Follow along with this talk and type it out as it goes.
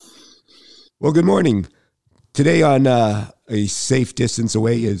Well, good morning. Today on a safe distance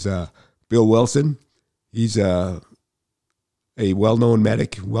away is Bill Wilson. He's a well-known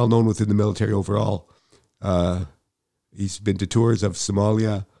medic, well-known within the military overall. He's been to tours of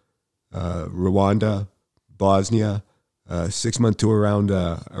Somalia, Rwanda, Bosnia, a 6-month tour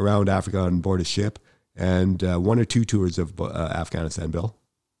around Africa on board a ship, and one or two tours of Afghanistan, Bill.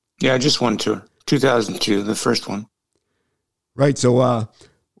 Yeah, just one tour. 2002, the first one. Right, so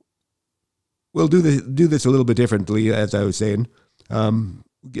we'll do this a little bit differently, as I was saying. And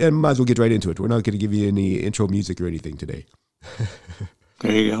might as well get right into it. We're not going to give you any intro music or anything today.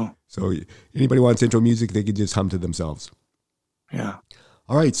 There you go. So anybody wants intro music, they can just hum to themselves. Yeah.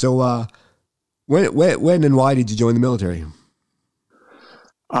 All right, so when and why did you join the military?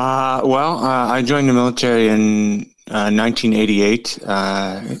 I joined the military in 1988.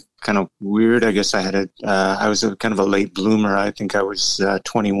 Kind of weird. I guess I was kind of a late bloomer. I think I was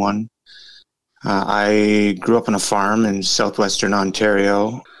 21. I grew up on a farm in southwestern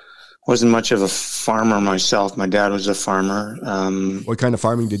Ontario. Wasn't much of a farmer myself. My dad was a farmer. What kind of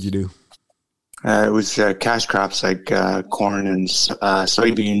farming did you do? It was cash crops like corn and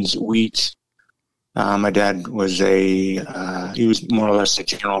soybeans, wheat. My dad was he was more or less a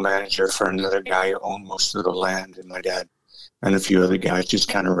general manager for another guy who owned most of the land, and my dad and a few other guys just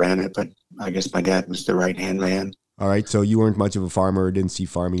kind of ran it. But I guess my dad was the right-hand man. All right, so you weren't much of a farmer or didn't see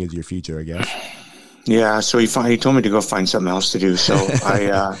farming as your future, I guess. Yeah, so he told me to go find something else to do. So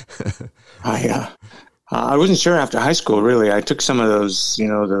I wasn't sure after high school, really. I took some of those,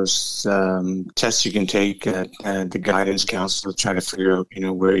 those tests you can take at the guidance council to try to figure out,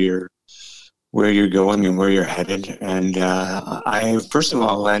 where you're going and where you're headed. And I, first of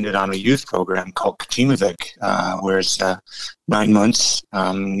all, landed on a youth program called Katimavik, where it's 9 months.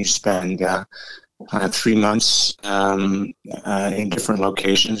 You spend 3 months in different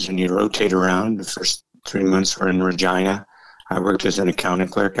locations, and you rotate around. The first 3 months were in Regina. I worked as an accounting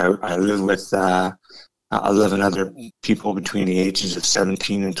clerk. I lived with 11 other people between the ages of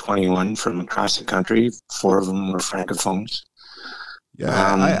 17 and 21 from across the country. 4 of them were francophones.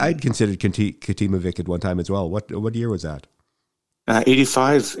 Yeah, I'd considered Katimavik at one time as well. What year was that?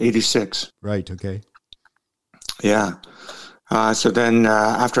 85, 86. Right, okay. Yeah. So then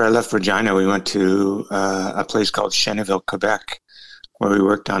after I left Regina, we went to a place called Cheneville, Quebec, where we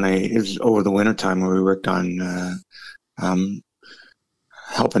worked on it was over the wintertime, where we worked on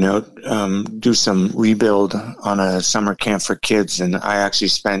helping out, do some rebuild on a summer camp for kids. And I actually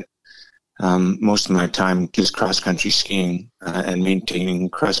spent most of my time just cross-country skiing and maintaining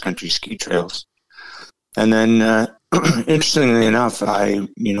cross-country ski trails. And then, interestingly enough, I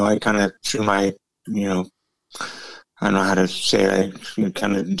kind of through my, I don't know how to say it, I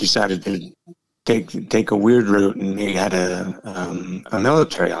kind of decided to take a weird route, and they had a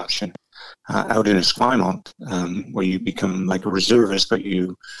military option out in Esquimalt, where you become like a reservist, but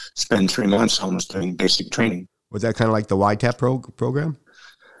you spend 3 months almost doing basic training. Was that kind of like the YTAP program?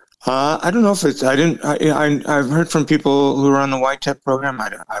 I don't know if it's. I've heard from people who were on the YTEP program.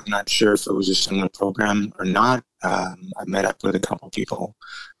 I'm not sure if it was a similar program or not. I met up with a couple of people.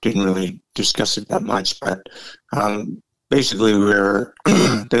 Didn't really discuss it that much, but basically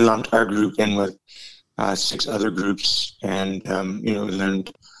they lumped our group in with 6 other groups, and we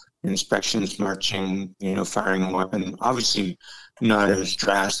learned inspections, marching, firing a weapon. Obviously, not as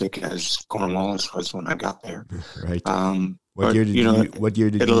drastic as Cornwallis was when I got there. Right. What year did you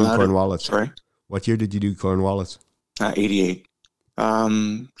do Cornwallis? Sorry? What year did you do Cornwallis? 88.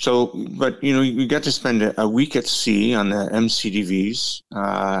 But you got to spend a week at sea on the MCDVs,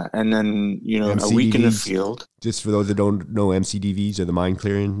 and then, MCDVs, a week in the field. Just for those that don't know, MCDVs are the mine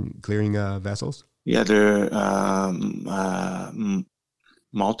clearing vessels? Yeah, they're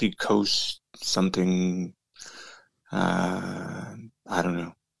multi-coast something, I don't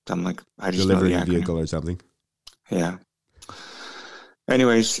know. I'm like, I just delivery know the acronym. Vehicle or something. Yeah.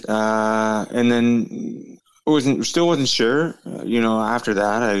 Anyways, and then still wasn't sure. After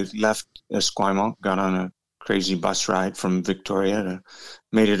that, I left Esquimalt, got on a crazy bus ride from Victoria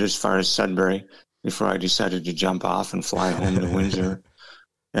made it as far as Sudbury before I decided to jump off and fly home to Windsor.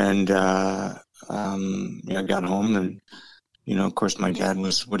 And I got home, and of course, my dad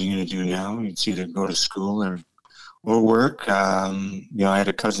was, "What are you going to do now? It's either go to school or work." I had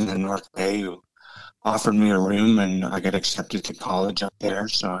a cousin in North Bay who offered me a room, and I got accepted to college up there.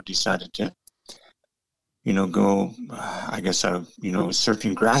 So I decided to, go, I guess I, was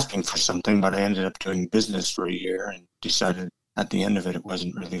searching, grasping for something, but I ended up doing business for a year and decided at the end of it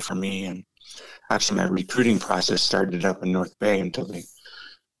wasn't really for me. And actually my recruiting process started up in North Bay until they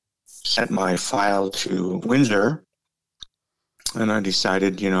sent my file to Windsor. And I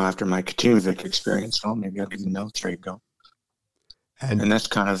decided, after my Katimavik experience, well, maybe I'll give the military a go. And And that's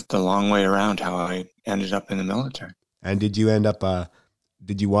kind of the long way around how I ended up in the military. and did you end up?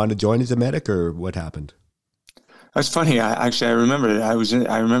 Did you want to join as a medic, or what happened? That's funny. I remember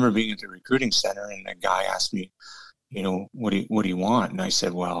I remember being at the recruiting center, and a guy asked me, what do you want? And I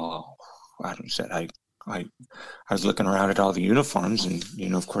said, well, I was looking around at all the uniforms, and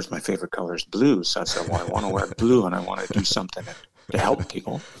of course, my favorite color is blue. So I said, well, I want to wear blue, and I want to do something to help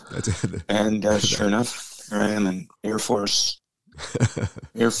people. And sure enough, here I am, an Air Force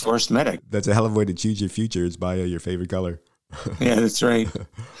medic. That's a hell of a way to choose your future, is by your favorite color. Yeah, that's right.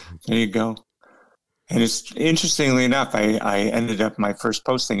 There you go. And it's interestingly enough, I ended up my first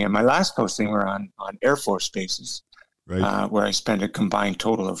posting and my last posting were on Air Force bases, right? Where I spent a combined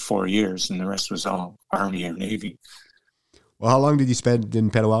total of 4 years, and the rest was all Army or Navy. Well, how long did you spend in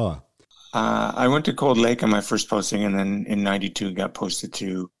Petawawa? I went to Cold Lake on my first posting, and then in '92 got posted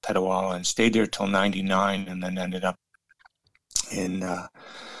to Petawawa and stayed there till '99, and then ended up in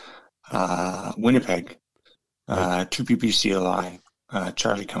Winnipeg, Right. 2PPCLI,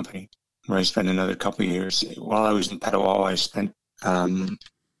 Charlie Company, where I spent another couple of years. While I was in Petawawa, I spent, how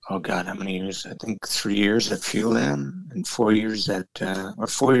many years? I think 3 years at Field Am, and 4 years at,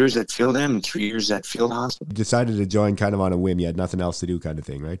 4 years at Field Am, and 3 years at Field Hospital. You decided to join kind of on a whim. You had nothing else to do, kind of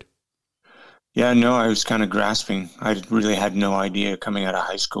thing, right? Yeah, no, I was kind of grasping. I really had no idea coming out of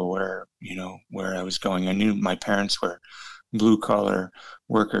high school where I was going. I knew my parents were blue collar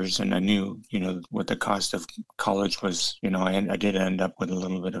workers, and I knew, what the cost of college was. I did end up with a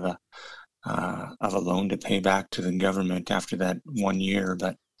little bit of a loan to pay back to the government after that 1 year,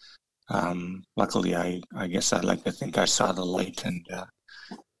 but luckily, I guess I'd like to think I saw the light and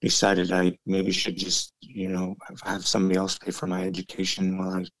decided I maybe should just, have somebody else pay for my education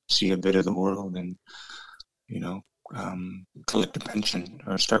while I see a bit of the world and, collect a pension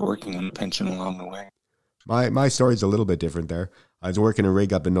or start working on a pension along the way. My story's a little bit different there. I was working a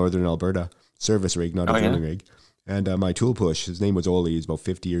rig up in northern Alberta, service rig, not a drilling rig. And my tool push, his name was Oli, he's about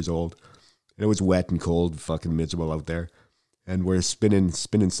 50 years old. And it was wet and cold, fucking miserable out there. And we're spinning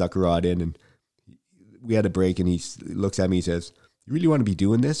sucker rod in, and we had a break, and he looks at me, he says, "You really want to be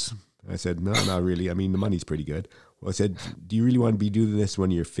doing this?" I said, "No, not really. I mean, the money's pretty good." Well, I said, "Do you really want to be doing this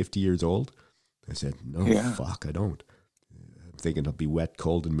when you're 50 years old?" I said, "No, fuck, I don't." I'm thinking it'll be wet,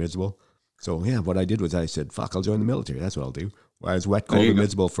 cold, and miserable. So, yeah, what I did was I said, "Fuck, I'll join the military. That's what I'll do." Well, I was wet, cold, and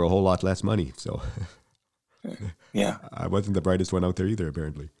miserable for a whole lot less money. So, yeah, I wasn't the brightest one out there either,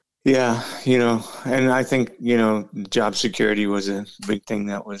 apparently. Yeah, and I think, job security was a big thing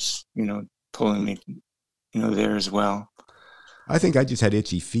that was, pulling me, there as well. I think I just had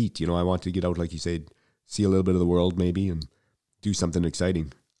itchy feet. I wanted to get out, like you said, see a little bit of the world maybe and do something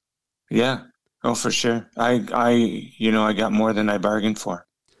exciting. Yeah. Oh, for sure. I got more than I bargained for.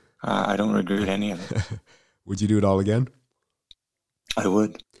 I don't regret any of it. Would you do it all again? I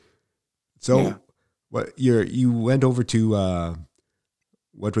would. So, yeah. What you went over to?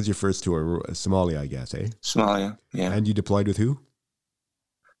 What was your first tour? Somalia, I guess, eh? Somalia, yeah. And you deployed with who?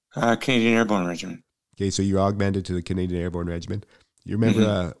 Canadian Airborne Regiment. Okay, so you're augmented to the Canadian Airborne Regiment. You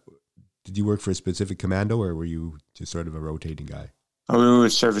remember? Did you work for a specific commando, or were you just sort of a rotating guy? Oh, we were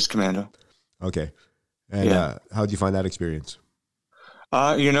service commando. Okay, and how did you find that experience?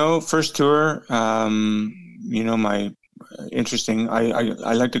 First tour. My interesting.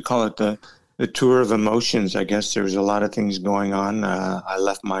 I like to call it the tour of emotions. I guess there was a lot of things going on. I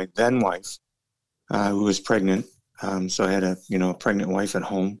left my then wife, who was pregnant. So I had a pregnant wife at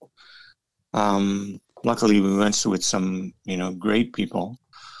home. Luckily, we went with some, great people.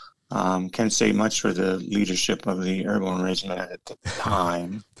 Can't say much for the leadership of the Airborne Regiment at the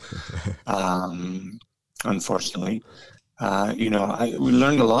time. Unfortunately, we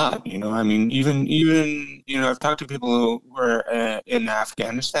learned a lot. I mean, even I've talked to people who were in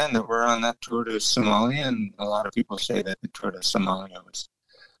Afghanistan that were on that tour to Somalia, and a lot of people say that the tour to Somalia was,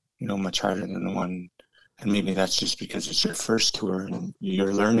 much harder than the one. And maybe that's just because it's your first tour and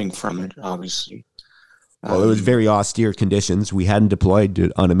you're learning from it, obviously. Well, it was very austere conditions. We hadn't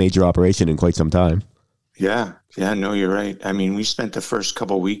deployed on a major operation in quite some time. Yeah, no, you're right. I mean, we spent the first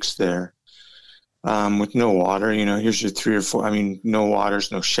couple of weeks there with no water. Here's your 3 or 4. I mean, no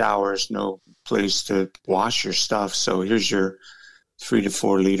waters, no showers, no place to wash your stuff. So here's your 3 to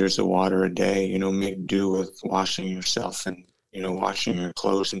 4 liters of water a day. Make do with washing yourself and washing your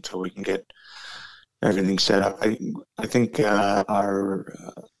clothes until we can get everything set up. I think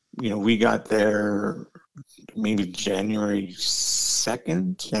we got there maybe January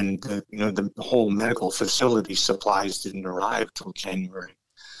 2nd, and the whole medical facility supplies didn't arrive till January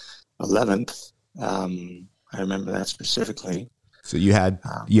 11th. I remember that specifically. So you had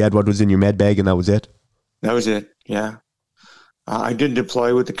what was in your med bag, and that was it? That was it. Yeah. I did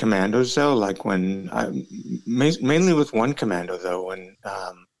deploy with the commandos though, like mainly with one commando though, when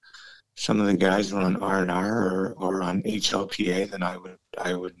some of the guys were on R&R or on HLPA, then I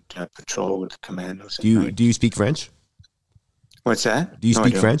would patrol with the commandos at night. Do you speak French? What's that? Do you No,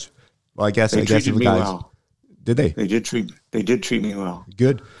 speak French? Well, I guess they if treated the me guys well. did they? They did treat me well.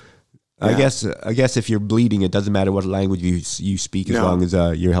 Good. Yeah. I guess if you're bleeding, it doesn't matter what language you speak as long as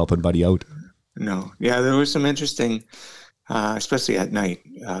you're helping buddy out. No. Yeah, there was some interesting, especially at night,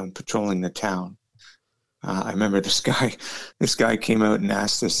 patrolling the town. I remember this guy came out and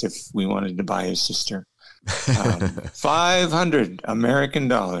asked us if we wanted to buy his sister. $500 American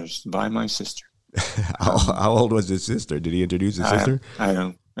to buy my sister. How old was his sister? Did he introduce his sister? I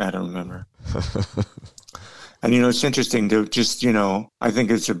don't remember. And it's interesting to just I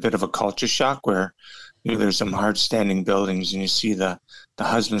think it's a bit of a culture shock where there's some hard standing buildings and you see the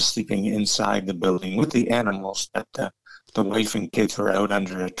husband sleeping inside the building with the animals, but the wife and kids were out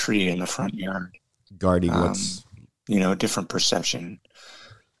under a tree in the front yard guarding what's different perception.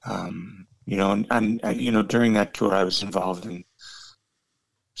 And during that tour I was involved in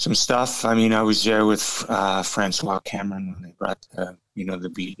some stuff. I mean, I was there with Francois Cameron when they brought the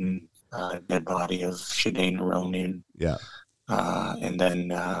beaten dead body of Shade Narone in. Yeah. And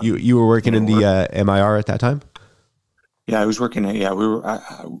then you were working in the MIR at that time? Yeah, I was working at we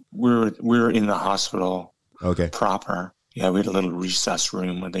were in the hospital. Okay. Proper. Yeah, we had a little recess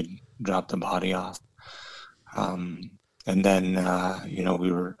room where they dropped the body off. And then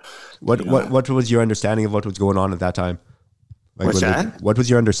we were. What was your understanding of what was going on at that time? Like what's that? What was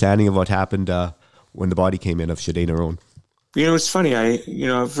your understanding of what happened when the body came in of Shade Narone? It's funny.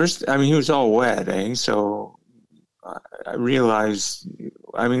 First, he was all wet, eh? So I realized.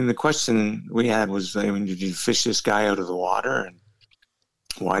 The question we had was, did you fish this guy out of the water, and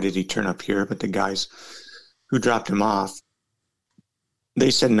why did he turn up here? But the guys who dropped him off,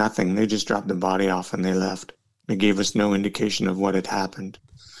 they said nothing. They just dropped the body off and they left. They gave us no indication of what had happened.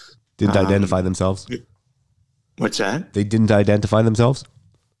 Didn't identify themselves? What's that? They didn't identify themselves?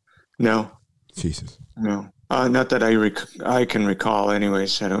 No. Jesus. No. Not that I can recall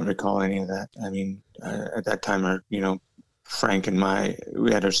anyways. I don't recall any of that. At that time, Frank and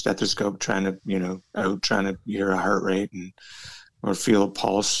we had our stethoscope trying to hear a heart rate or feel a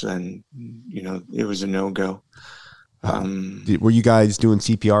pulse, and it was a no-go. Were you guys doing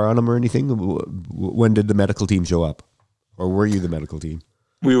CPR on him or anything? When did the medical team show up, or were you the medical team?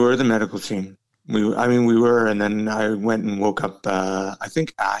 We were the medical team. We were, and then I went and woke up. I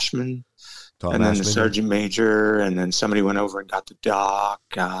think Ashman, Tom and Ashman, then the sergeant major, and then somebody went over and got the doc.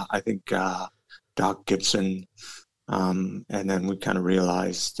 I think Doc Gibson. And then we kind of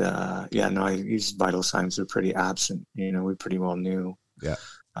realized, his vital signs are pretty absent. We pretty well knew. Yeah.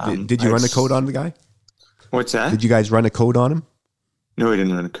 Did you run a code on the guy? What's that? Did you guys run a code on him? No, we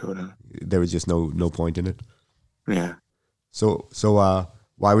didn't run a code on him. There was just no point in it. Yeah. So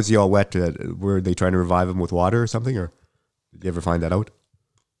why was he all wet? Were they trying to revive him with water or something, or did you ever find that out?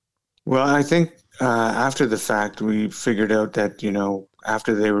 Well, I think after the fact, we figured out that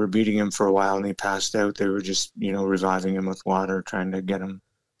after they were beating him for a while and he passed out, they were just reviving him with water, trying to get him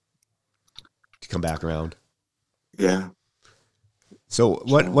to come back around. Yeah. So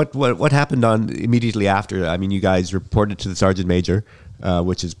what happened on immediately after? You guys reported to the sergeant major,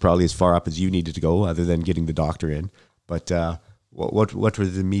 which is probably as far up as you needed to go, other than getting the doctor in. But what were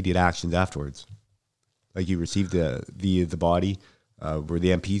the immediate actions afterwards? Like, you received the body. Were the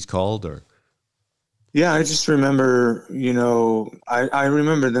MPs called, or? Yeah, I just remember, I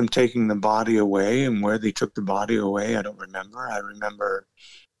remember them taking the body away, and where they took the body away, I don't remember. I remember,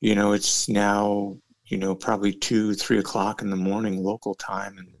 it's now, probably 2-3 o'clock in the morning local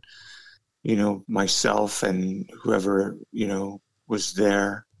time, and myself and whoever was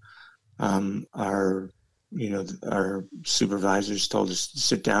there, our supervisors told us to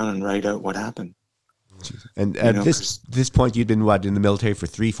sit down and write out what happened. And at this point, you'd been in the military for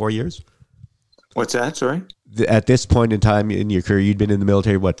 3-4 years? What's that? Sorry? At this point in time in your career, you'd been in the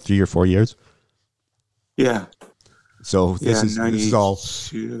military, 3 or 4 years? Yeah. So this is all.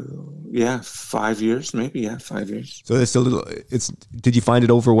 5 years, maybe. Yeah, 5 years. So it's a little. Did you find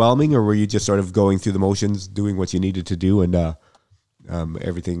it overwhelming, or were you just sort of going through the motions, doing what you needed to do, and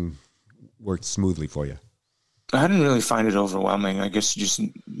everything worked smoothly for you? I didn't really find it overwhelming. I guess just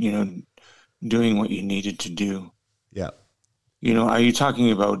doing what you needed to do. Yeah. Are you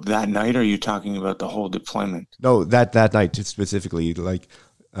talking about that night, or are you talking about the whole deployment? No, that night specifically.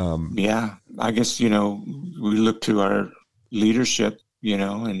 Yeah, I guess we look to our leadership,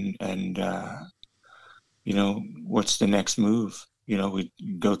 and what's the next move? we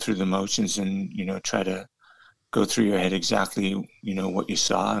go through the motions and, try to go through your head exactly, what you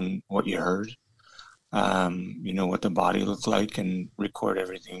saw and what you heard, what the body looked like, and record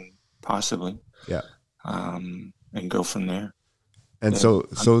everything possibly, Yeah. and go from there. And The,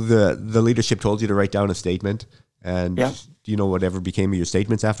 so the leadership told you to write down a statement. And yeah. do you know whatever became of your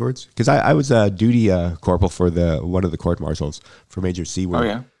statements afterwards? Because I was a duty corporal for one of the court martials for Major Seaward. Oh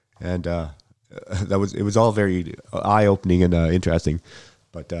yeah. And it was all very eye opening and interesting.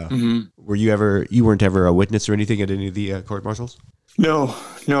 But you weren't ever a witness or anything at any of the court martials? No,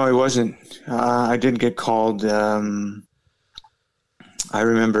 I wasn't. I did get called. I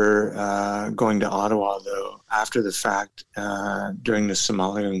remember going to Ottawa, though, after the fact, during the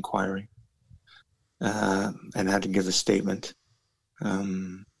Somalia inquiry, and had to give a statement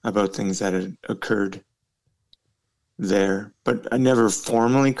about things that had occurred there. But I never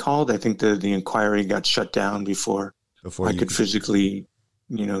formally called. I think the inquiry got shut down before I could physically,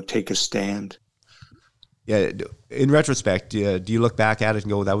 take a stand. Yeah. In retrospect, do you look back at it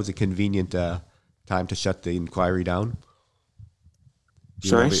and go, that was a convenient time to shut the inquiry down?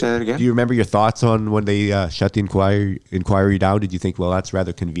 Sorry, say that again? Do you remember your thoughts on when they shut the inquiry down? Did you think, well, that's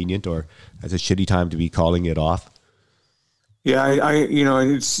rather convenient, or that's a shitty time to be calling it off? Yeah,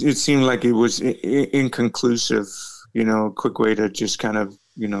 it seemed like it was inconclusive. Quick way to just kind of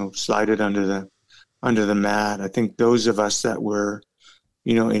slide it under the mat. I think those of us that were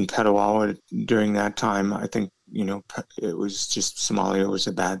in Petawawa during that time, I think it was just Somalia was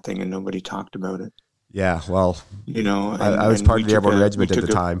a bad thing and nobody talked about it. Yeah, well, I was part of the airborne regiment at the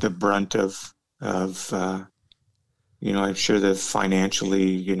time. The brunt of I'm sure that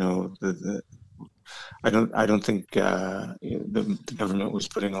financially, I don't think the government was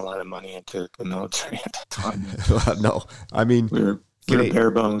putting a lot of money into the military at that time. No, I mean, we were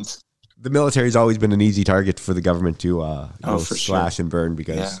bare bones. The military's always been an easy target for the government to slash and burn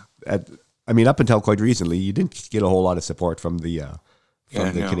because, up until quite recently, you didn't get a whole lot of support from the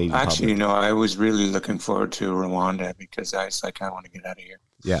Canadian actually, public. I was really looking forward to Rwanda because I was like, I want to get out of here.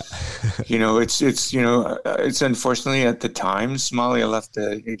 Yeah. It's unfortunately at the time, Somalia left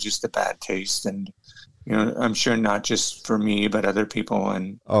just a bad taste. And, I'm sure not just for me, but other people.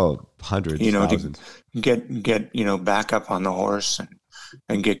 And hundreds, thousands. To get back up on the horse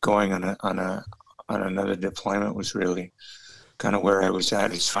and get going on another deployment was really kind of where I was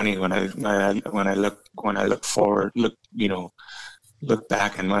at. It's funny when I look forward, look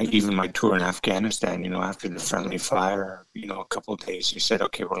back and my tour in Afghanistan, after the friendly fire, a couple of days, you said,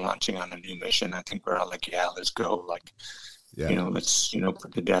 okay, we're launching on a new mission. I think we're all like, yeah, let's go. Like, let's,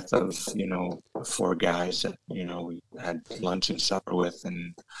 put the death of, 4 guys that, we had lunch and supper with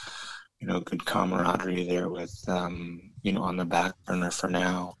and, good camaraderie there with, on the back burner for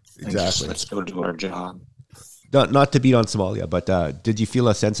now. Exactly. Let's go do our job. Not to beat on Somalia, but did you feel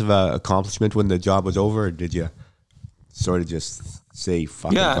a sense of accomplishment when the job was over, or did you sort of just say,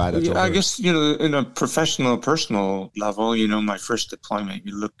 fuck, I'm glad it's over? I guess, in a professional, personal level, my first deployment,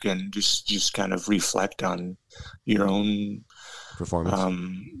 you look and just kind of reflect on your own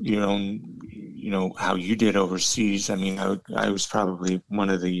performance, your own, how you did overseas. I mean, I was probably one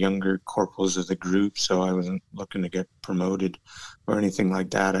of the younger corporals of the group, so I wasn't looking to get promoted or anything like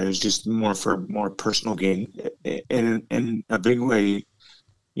that. I was just more for more personal gain. In a big way,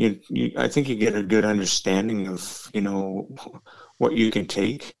 I think you get a good understanding of, what you can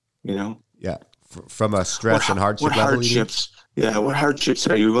take, Yeah. From a stress and hardship level. What hardships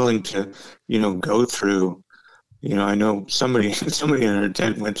are you willing to, go through? I know somebody in our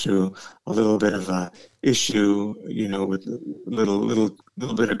tent went through a little bit of a issue, with a little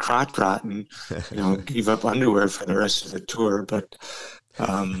bit of crotch rot and, gave up underwear for the rest of the tour, but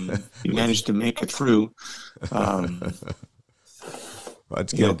he managed to make it through.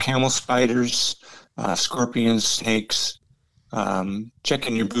 That's good. Camel spiders, scorpions, snakes,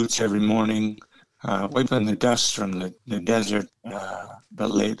 checking your boots every morning, wiping the dust from the desert,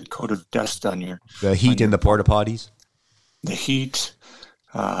 the coat of dust on your... The heat in the porta potties? The heat,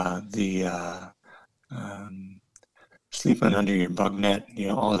 sleeping under your bug net,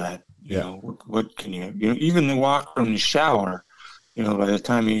 all that. What can you... even the walk from the shower, by the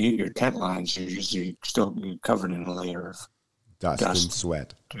time you eat your tent lines, you're usually still covered in a layer of dust and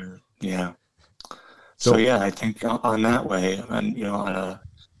sweat. Yeah. So I think on that way, and on a,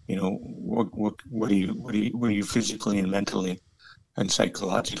 what do you physically and mentally and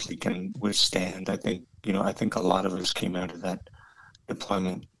psychologically can withstand? I think a lot of us came out of that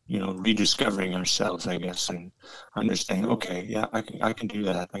deployment, rediscovering ourselves, I guess, and understanding, okay, yeah, I can do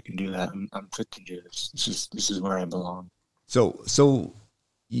that. I can do that. I'm fit to do this. This is where I belong. So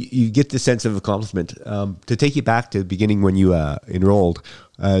you get the sense of accomplishment. To take you back to the beginning when you enrolled,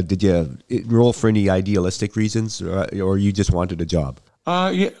 did you enroll for any idealistic reasons, or you just wanted a job?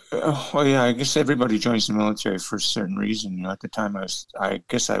 Yeah. Well, yeah. I guess everybody joins the military for a certain reason. At the time, I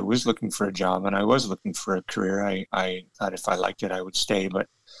guess I was looking for a job, and I was looking for a career. I thought if I liked it, I would stay. But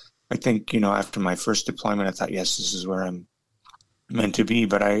I think, after my first deployment, I thought, yes, this is where I'm meant to be.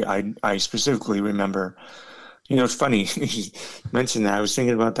 But I specifically remember, it's funny you mentioned that. I was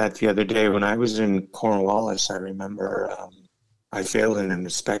thinking about that the other day when I was in Cornwallis. I remember I failed in an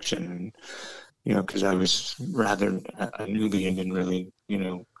inspection, because I was rather a newbie and didn't really,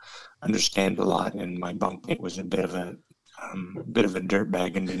 understand a lot. And my bunkmate was a bit of a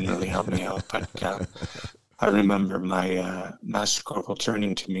dirtbag and didn't really help me out. But I remember my master corporal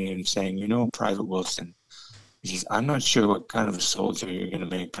turning to me and saying, Private Wilson, he says, I'm not sure what kind of a soldier you're going to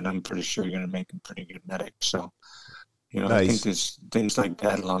make, but I'm pretty sure you're going to make a pretty good medic. So, nice. I think there's things like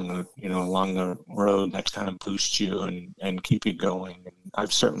that along the road that kind of boost you and keep you going. And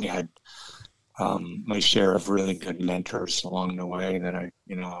I've certainly had my share of really good mentors along the way that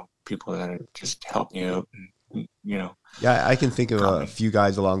people that just helped me out and, Yeah, I can think of a few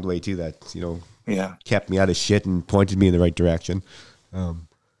guys along the way too that, yeah, kept me out of shit and pointed me in the right direction.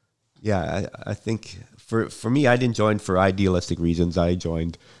 I think for me, I didn't join for idealistic reasons. I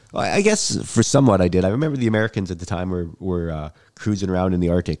joined, I guess for somewhat I did. I remember the Americans at the time were cruising around in the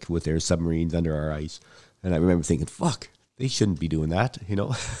Arctic with their submarines under our ice. And I remember thinking, fuck, they shouldn't be doing that,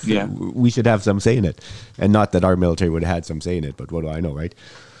 Yeah. We should have some say in it. And not that our military would have had some say in it, but what do I know, right?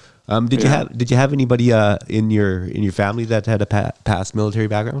 Did you have anybody in your family that had a past military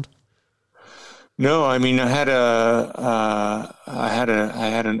background? No, I mean, I had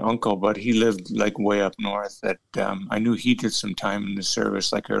an uncle, but he lived like way up north. That I knew he did some time in the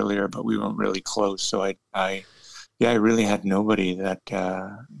service, like earlier, but we weren't really close. So I really had nobody that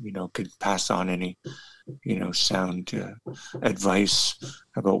could pass on any sound advice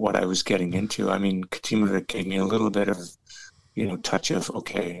about what I was getting into. I mean, Katima gave me a little bit of touch of,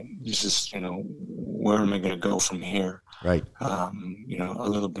 okay, this is where am I going to go from here? Right. A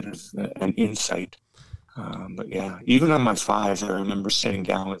little bit of an insight. But yeah, even on my fives, I remember sitting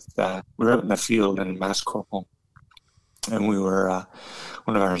down with, we were out in the field and Mass Corporal, and we were,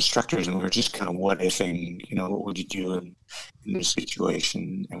 one of our instructors, and we were just kind of what-ifing, what would you do in this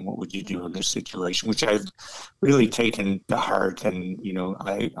situation, and what would you do in this situation, which I've really taken to heart. And,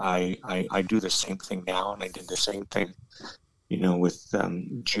 I do the same thing now, and I did the same thing, with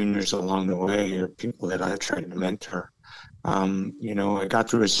juniors along the way, or people that I've tried to mentor. I got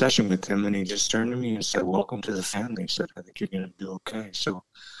through a session with him, and he just turned to me and said, "Welcome to the family." He said, "I think you're going to do okay." So,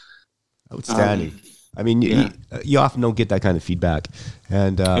 outstanding. I mean, you often don't get that kind of feedback.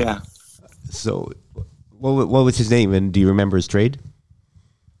 And so, what was his name? And do you remember his trade?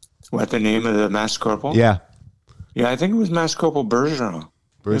 What, the name of the Mass Corporal? Yeah, I think it was Mass Corporal Bergeron.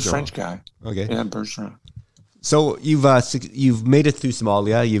 A French guy. Okay. Yeah, Bergeron. So you've made it through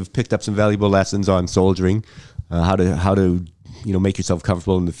Somalia. You've picked up some valuable lessons on soldiering, how to make yourself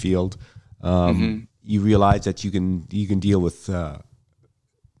comfortable in the field. You realize that you can deal with a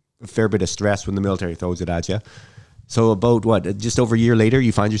fair bit of stress when the military throws it at you. So about just over a year later,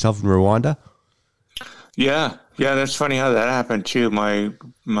 you find yourself in Rwanda. Yeah, that's funny how that happened too. My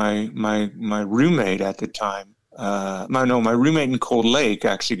roommate at the time, my roommate in Cold Lake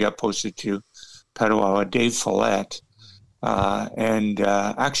actually got posted to Petawawa, Dave Follett, and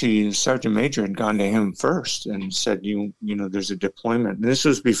actually the Sergeant Major had gone to him first and said, there's a deployment. And this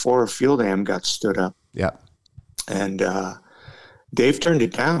was before Field Am got stood up. Yeah. And Dave turned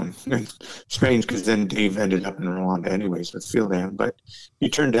it down. Strange, because then Dave ended up in Rwanda anyways with Field Am. But he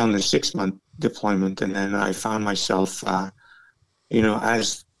turned down the 6-month deployment, and then I found myself,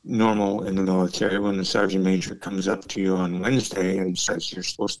 as normal in the military, when the Sergeant Major comes up to you on Wednesday and says you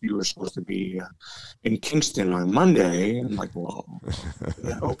were supposed to be in Kingston on Monday. I'm like, well,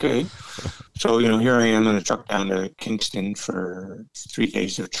 yeah, okay. So here I am in a truck down to Kingston for 3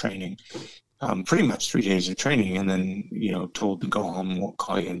 days of training, pretty much 3 days of training, and then told to go home. We'll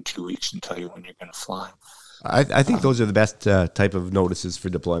call you in 2 weeks and tell you when you're going to fly. I think those are the best type of notices for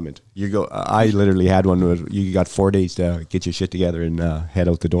deployment. I literally had one where you got 4 days to get your shit together and head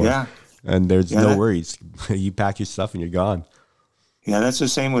out the door. Yeah. And there's no worries. You pack your stuff and you're gone. Yeah, that's the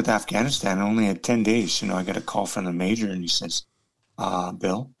same with Afghanistan. I only had 10 days. I got a call from the major, and he says,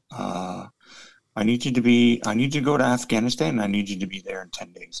 Bill, I need you to go to Afghanistan, and I need you to be there in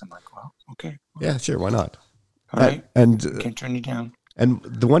 10 days. I'm like, well, okay. Yeah, sure. Why not? All right. And can't turn you down. And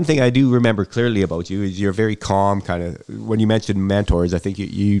the one thing I do remember clearly about you is you're very calm, kind of. When you mentioned mentors, I think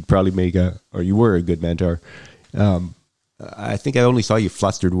you'd probably you were a good mentor. I think I only saw you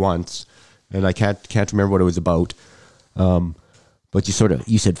flustered once, and I can't remember what it was about. But you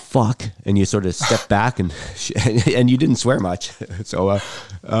said fuck, and you sort of stepped back, and you didn't swear much. So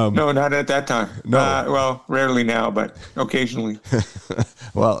no, not at that time. No. Well, rarely now, but occasionally.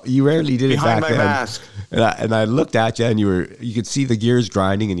 Well, you rarely did Behind it back my then. mask. And I looked at you, and you could see the gears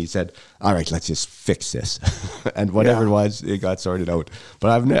grinding, and you said, "All right, let's just fix this." And whatever it was, it got sorted out.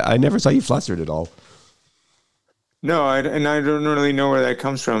 But I never saw you flustered at all. No, I don't really know where that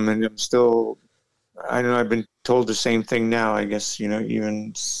comes from, and I'm still. I know I've been told the same thing now. I guess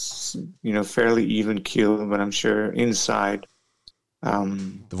even fairly even keel, but I'm sure inside.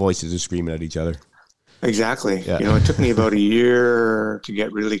 The voices are screaming at each other. Exactly. Yeah. It took me about a year to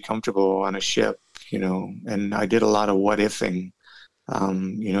get really comfortable on a ship. And I did a lot of what ifing.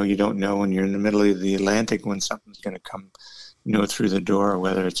 You don't know when you're in the middle of the Atlantic when something's going to come, through the door,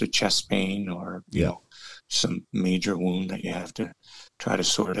 whether it's a chest pain or some major wound that you have to try to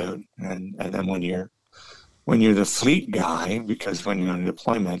sort out. And then when you're the fleet guy, because when you're on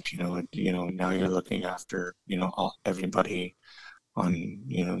deployment, now you're looking after everybody on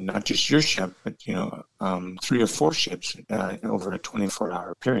not just your ship, but 3 or 4 ships over a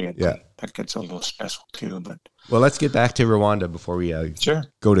 24-hour period. Yeah, that gets a little stressful too. But well, let's get back to Rwanda before we sure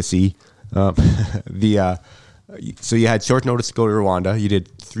go to sea. So you had short notice to go to Rwanda. You did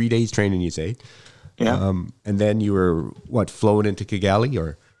 3 days training, you say. Yeah. And then you were flown into Kigali,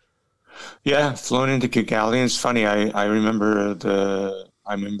 or? Yeah, flown into Kigali. And it's funny. I remember the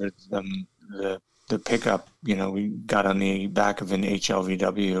pickup. We got on the back of an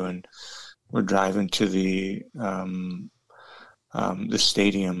HLVW and we're driving to the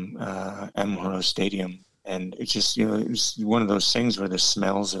stadium, Amhoro Stadium, and it's just it was one of those things where the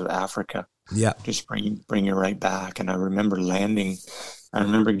smells of Africa just bring you right back. And I remember landing. I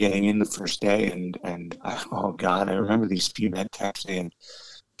remember getting in the first day, and oh God, I remember these few med techs saying,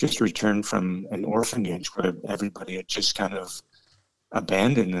 just returned from an orphanage where everybody had just kind of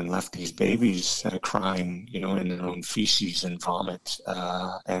abandoned and left these babies crying, in their own feces and vomit,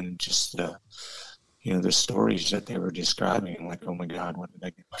 and just the stories that they were describing. I'm like, oh my God, what did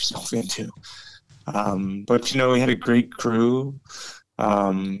I get myself into? But we had a great crew.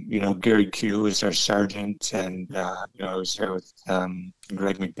 Gary Q was our sergeant, and I was there with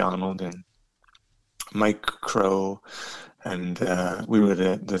Greg McDonald and Mike Crow, and we were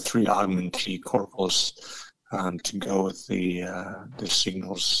the 3 augmentee corporals to go with the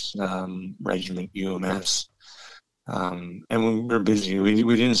signals regiment UMS. And we were busy.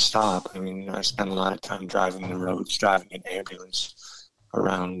 We didn't stop. I mean, I spent a lot of time driving the roads, driving an ambulance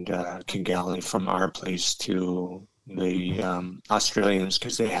around Kigali from our place to the Australians,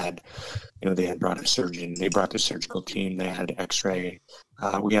 because they had brought a surgeon. They brought the surgical team. They had X-ray.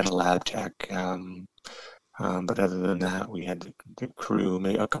 We had a lab tech. But other than that, we had the crew,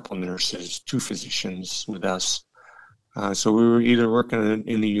 maybe a couple of nurses, 2 physicians with us. So we were either working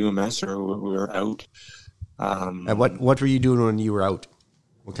in the UMS or we were out. And what were you doing when you were out?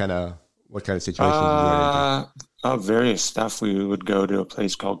 What kind of situations did you run into? Various stuff. We would go to a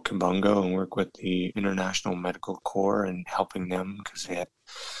place called Kabungo and work with the International Medical Corps and helping them, because they had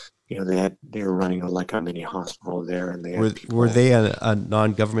they were running like a mini hospital there, and were they a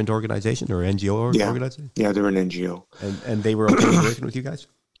non-government organization or NGO organization? Yeah, they were an NGO. And they were okay with working with you guys?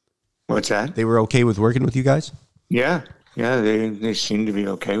 What's that? They were okay with working with you guys? Yeah, they seemed to be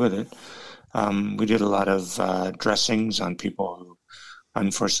okay with it. We did a lot of dressings on people who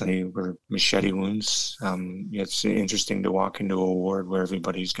unfortunately were machete wounds. It's interesting to walk into a ward where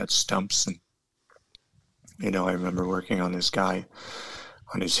everybody's got stumps, and I remember working on this guy.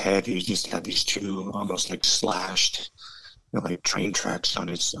 On his head, he just had these 2 almost like slashed, like train tracks on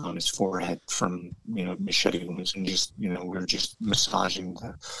his forehead from machete wounds, and just we were just massaging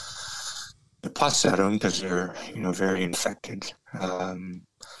the pus at him because they're very infected. I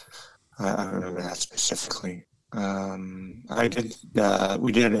remember that specifically.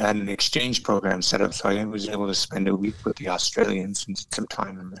 We did add an exchange program set up, so I was able to spend a week with the Australians and some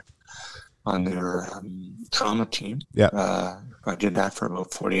time on their trauma team. Yeah. I did that for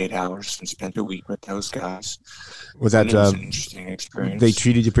about 48 hours and spent a week with those guys. Was that an interesting experience? They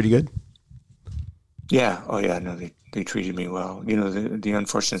treated you pretty good? Yeah. Oh, yeah. No, they treated me well. The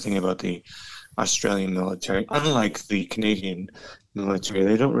unfortunate thing about the Australian military, unlike the Canadian military,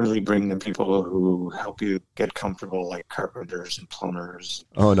 they don't really bring the people who help you get comfortable, like carpenters and plumbers.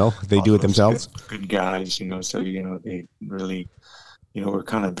 Oh, no? They do it themselves? Good guys, so, they really... we're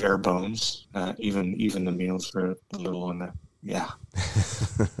kind of bare bones. Even the meals were a little on the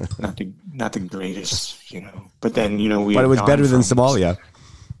not the greatest. But then But it was better than Somalia.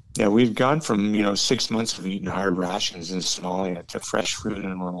 Yeah, we've gone from 6 months of eating hard rations in Somalia to fresh fruit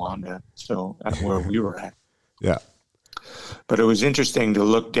in Rwanda. So at where we were at, Yeah. but it was interesting to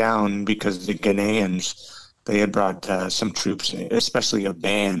look down because the Ghanaians, they had brought some troops, especially a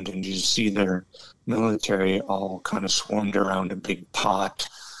band, and you see their military all kind of swarmed around a big pot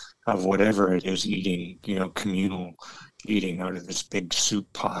of whatever it is eating, communal eating out of this big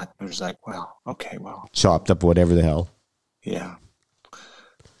soup pot. It was like, wow, okay, well, Chopped up whatever the hell. yeah.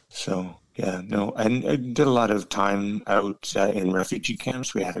 So, yeah, no, and I did a lot of time out in refugee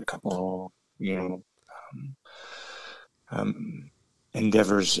camps. We had a couple, um, um,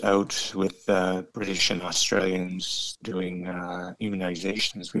 endeavors out with British and Australians doing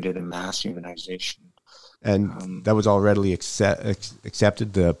immunizations. We did a mass immunization. And that was all readily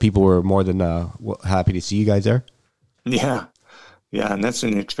accepted. The people were more than happy to see you guys there. Yeah, yeah, and that's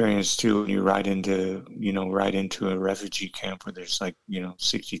an experience too. When you ride into a refugee camp where there's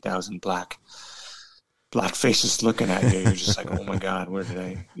 60,000 black faces looking at you. You're just like, oh my God, where did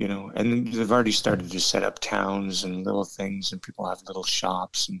I, and they've already started to set up towns and little things, and people have little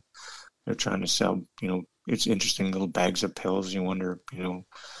shops, and they're trying to sell, it's interesting, little bags of pills. You wonder,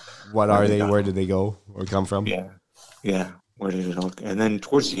 what are they? Where did they go or come from? Yeah. Yeah. Where did it all? And then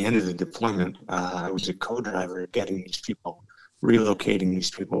towards the end of the deployment, I was a co-driver getting these people, relocating these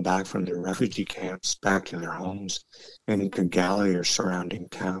people back from their refugee camps back to their homes in Kigali or surrounding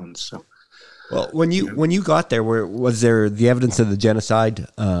towns. So, well, when you got there, was there the evidence of the genocide?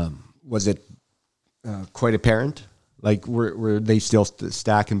 Was it quite apparent? Like, were they still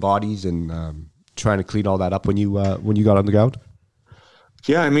stacking bodies and trying to clean all that up when you got on the ground?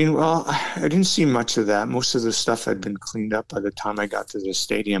 Yeah, I mean, well, I didn't see much of that. Most of the stuff had been cleaned up by the time I got to the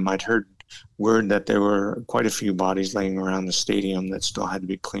stadium. I'd heard word that there were quite a few bodies laying around the stadium that still had to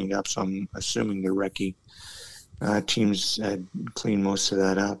be cleaned up. So I'm assuming the recce teams had cleaned most of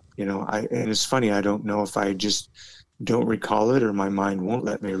that up. And it's funny, I don't know if I just don't recall it or my mind won't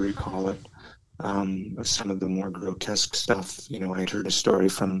let me recall it. Some of the more grotesque stuff. I'd heard a story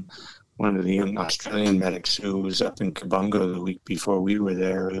from one of the young Australian medics who was up in Kabungo the week before we were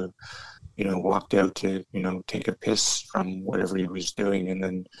there, who, walked out to, take a piss from whatever he was doing, and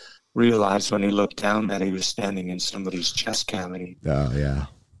then realized when he looked down that he was standing in somebody's chest cavity. Oh, yeah.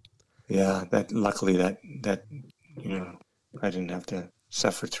 Yeah, luckily that I didn't have to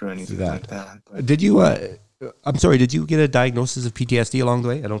suffer through anything like that. But, did you, I'm sorry, did you get a diagnosis of PTSD along the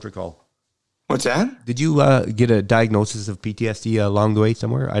way? I don't recall. What's that? Did you get a diagnosis of PTSD along the way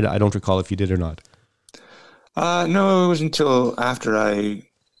somewhere? I don't recall if you did or not. No, it was until after I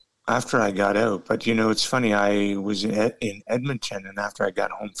got out. But it's funny. I was in Edmonton, and after I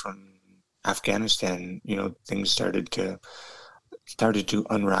got home from Afghanistan, things started to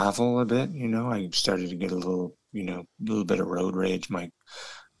unravel a bit. I started to get a little bit of road rage. My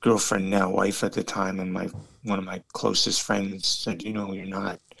girlfriend, now wife at the time, and one of my closest friends said, you're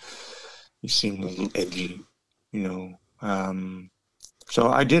not. You seem a little edgy, So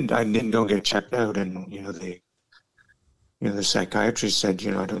I did go get checked out, and the psychiatrist said,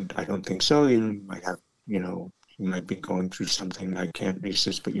 I don't think so. You might have, you might be going through something I can't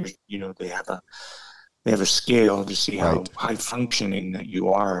resist, but they have a scale to see how high functioning that you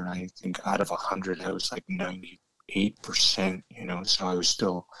are, and I think out of 100, I was like 98%. So I was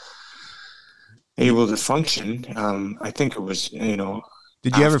still able to function. I think it was,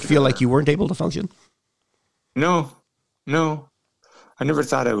 Did you ever feel like you weren't able to function? No. I never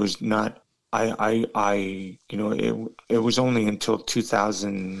thought I was not. It was only until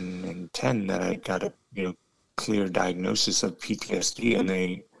 2010 that I got a clear diagnosis of PTSD, and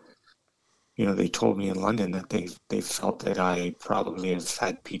they told me in London that they felt that I probably have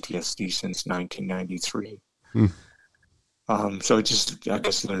had PTSD since 1993. So I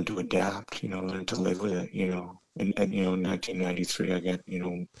guess learned to adapt, learned to live with it, And 1993, I got,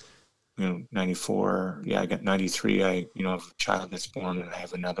 94. Yeah, I got 93. I have a child that's born, and I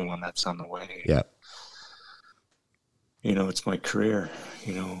have another one that's on the way. Yeah. It's my career.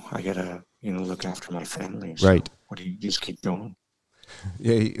 I gotta, look after my family. So right. What do you just keep going?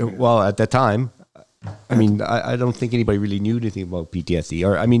 Yeah. Well, at that time, I mean, I don't think anybody really knew anything about PTSD.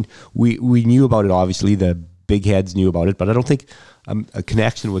 Or, I mean, we knew about it, obviously. The big heads knew about it, but I don't think a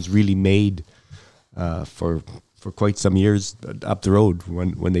connection was really made for quite some years up the road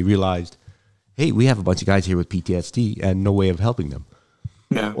when they realized, hey, we have a bunch of guys here with PTSD and no way of helping them.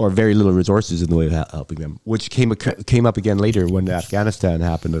 Yeah. Or very little resources in the way of helping them, which came up again later when Afghanistan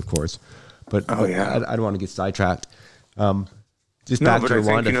happened, of course. But I don't want to get sidetracked. Just back to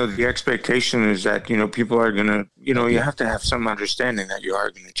Rwanda. I think, the expectation is that, people are going to, you have to have some understanding that you are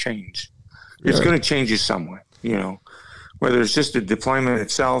going to change. It's going to change you somewhat, whether it's just the deployment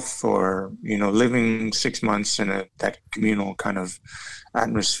itself or, living 6 months in that communal kind of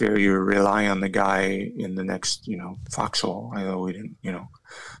atmosphere, you rely on the guy in the next, foxhole. I know we didn't,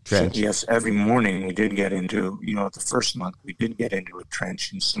 Trench. yes, every morning we did get into, the first month we did get into a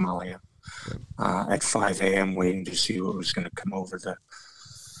trench in Somalia at 5 a.m. waiting to see what was going to come over the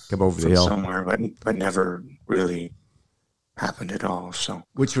hill somewhere, but never really happened at all. So,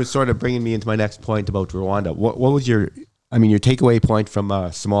 which was sort of bringing me into my next point about Rwanda. What was your takeaway point from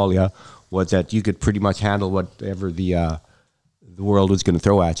Somalia was that you could pretty much handle whatever the world was going to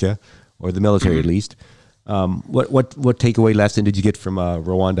throw at you, or the military at least. What takeaway lesson did you get from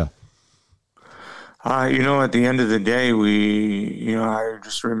Rwanda? At the end of the day, I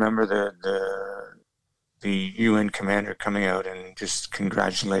just remember the UN commander coming out and just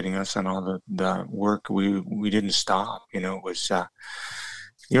congratulating us on all the work. We didn't stop. It was,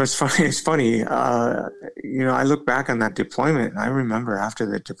 it's funny. It's funny. I look back on that deployment, and I remember after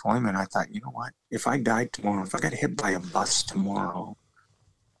the deployment, I thought, you know what? If I died tomorrow, if I got hit by a bus tomorrow,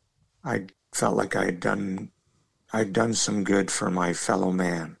 I felt like I'd done some good for my fellow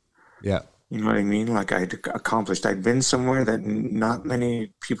man. Yeah. You know what I mean? Like I'd accomplished. I'd been somewhere that not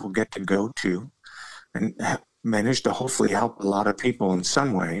many people get to go to, and managed to hopefully help a lot of people in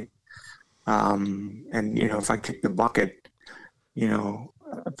some way. And if I kicked the bucket,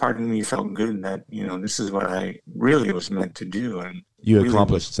 a part of me felt good that this is what I really was meant to do, and you really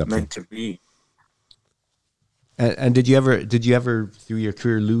accomplished something meant to be. And did you ever through your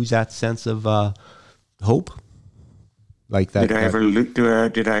career lose that sense of hope? Like that? Did I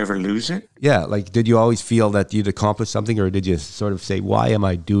ever lose it? Yeah. Like, did you always feel that you'd accomplished something, or did you sort of say, "Why am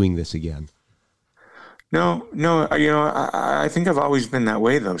I doing this again?" No. I think I've always been that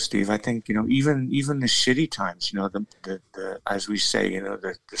way, though, Steve. I think even the shitty times, the as we say,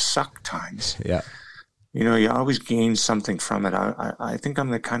 the suck times. Yeah. You always gain something from it. I think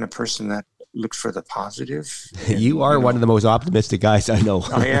I'm the kind of person that looks for the positive. You are one of the most optimistic guys I know.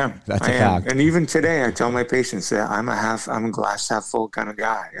 I am. That's a fact. And even today, I tell my patients that I'm a glass half full kind of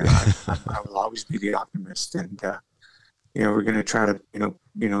guy. I will always be the optimist, and we're going to try to,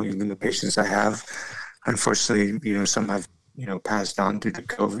 even the patients I have, unfortunately, some have, passed on due to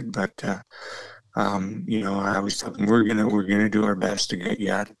COVID, but I always tell them we're gonna do our best to get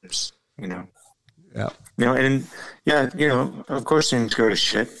you out of this. Yeah. And of course things go to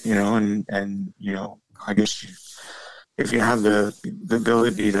shit, and I guess if you have the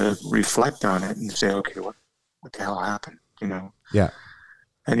ability to reflect on it and say, okay, what the hell happened, Yeah.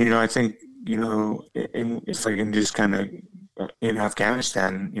 And, I think, if I can just kind of, in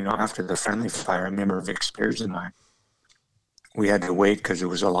Afghanistan, after the friendly fire, I remember Vic Spears and we had to wait because it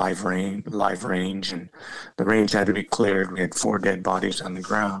was a live range, and the range had to be cleared. We had 4 dead bodies on the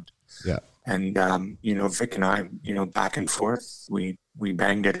ground. Yeah. And, Vic and I, back and forth, we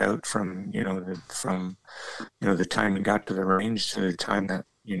banged it out from the time we got to the range to the time that,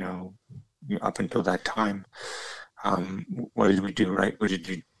 up until that time, what did we do right?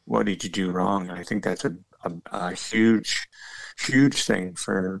 What did you do wrong? And I think that's a huge thing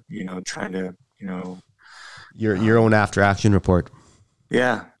for, trying to, your own after action report.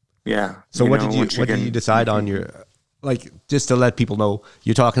 Yeah. Yeah. So what did you decide on your, like, just to let people know,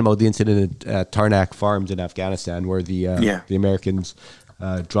 you're talking about the incident at Tarnak Farms in Afghanistan where the Americans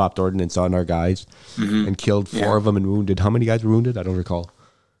dropped ordnance on our guys and killed 4 of them and wounded. How many guys were wounded? I don't recall.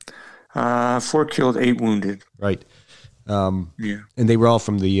 4 killed, 8 wounded. Right. Yeah. And they were all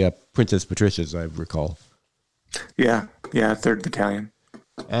from the Princess Patricia's, I recall. Yeah. 3rd Battalion.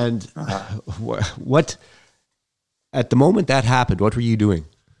 And what, at the moment that happened, what were you doing?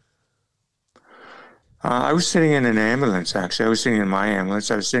 I was sitting in an ambulance, actually. I was sitting in my ambulance.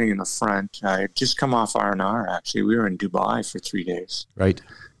 I was sitting in the front. I had just come off R&R, actually. We were in Dubai for 3 days. Right.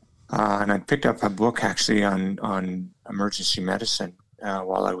 And I picked up a book, actually, on emergency medicine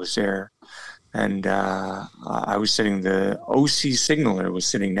while I was there. And I was sitting, the OC signaler was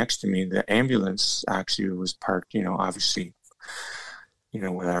sitting next to me. The ambulance actually was parked, obviously,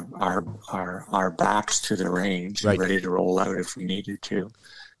 with our backs to the range, right, ready to roll out if we needed to.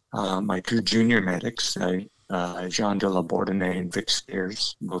 My 2 junior medics, Jean de la Bourdonnais and Vic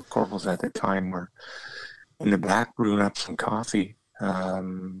Spears, both corporals at the time, were in the back brewing up some coffee.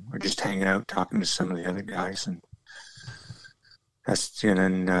 We're just hanging out, talking to some of the other guys, and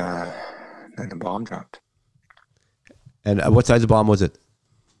then the bomb dropped. And what size of bomb was it?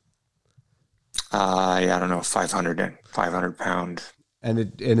 I don't know, 500 pound. And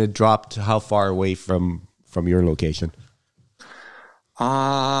it dropped how far away from your location?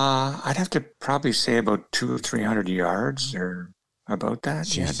 I'd have to probably say about 200 or 300 yards, or about that.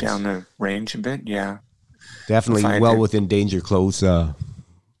 Jesus. Yeah, down the range a bit. Yeah. Definitely well within danger close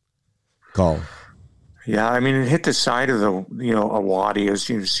call. Yeah, I mean, it hit the side of the, a wadi, as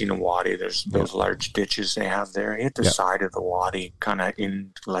you've seen a wadi, there's those large ditches they have there. It hit the side of the wadi, kind of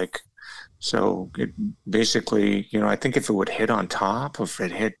in so it basically, I think if it would hit on top, if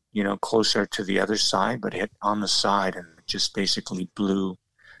it hit, closer to the other side, but hit on the side and it just basically blew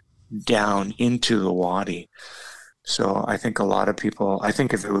down into the wadi. So I think a lot of people, I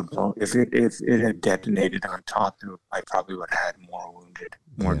think if it had detonated on top, I probably would have had more wounded,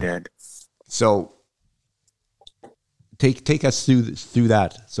 more dead. So take us through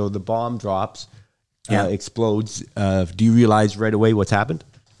that. So the bomb drops, explodes. Do you realize right away what's happened?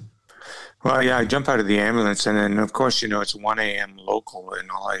 Well, yeah, I jump out of the ambulance, and then, of course, it's 1 a.m. local,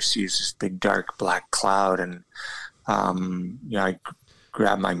 and all I see is this big, dark, black cloud, and, I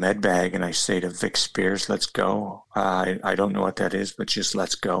grab my med bag, and I say to Vic Spears, let's go. I don't know what that is, but just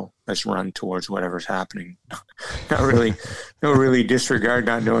let's go. Let's run towards whatever's happening. No really disregard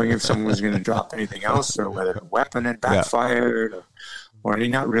not knowing if someone was going to drop anything else or whether a weapon had backfired or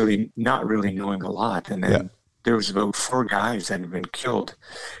not really knowing a lot. And then there was about 4 guys that had been killed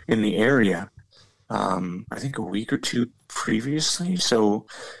in the area, I think a week or 2 previously. So,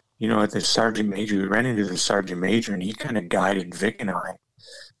 at the sergeant major, we ran into the sergeant major, and he kind of guided Vic and I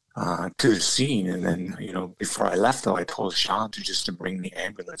to the scene. And then, before I left, though, I told Sean to bring the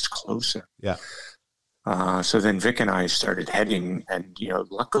ambulance closer. Yeah. So then Vic and I started heading, and,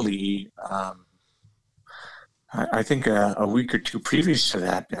 luckily, I think a week or 2 previous to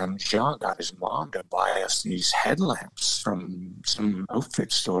that, Jean got his mom to buy us these headlamps from some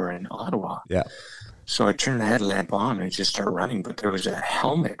outfit store in Ottawa. Yeah. So I turned the headlamp on and just started running, but there was a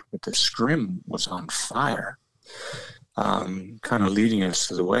helmet with the scrim was on fire, kind of leading us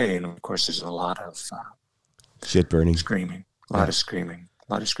to the way. And of course, there's a lot of shit burning, screaming, a lot of screaming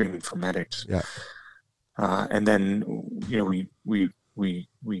for medics. Yeah. And then, we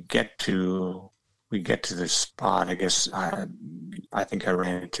get to the spot. I guess I think I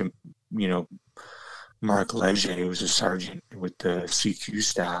ran into, Mark Leger, who was a sergeant with the CQ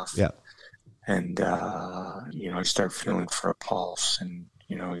staff. Yeah. And, I start feeling for a pulse, and,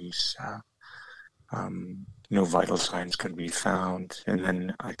 he's, no vital signs could be found. And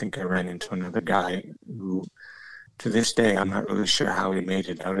then I think I ran into another guy who, to this day, I'm not really sure how he made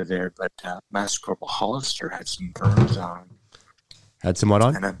it out of there, but Master Corporal Hollister had some burns on him. Had some what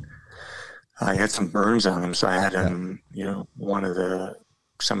on? And I had some burns on him, so I had him,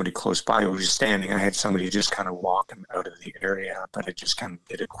 somebody close by who was standing. I had somebody just kind of walk him out of the area, but I just kind of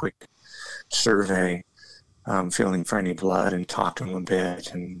did a quick survey, feeling for any blood, and talked to him a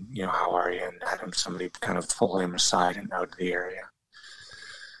bit, and, how are you? And had somebody kind of pull him aside and out of the area.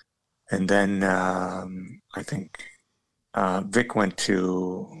 And then I think Vic went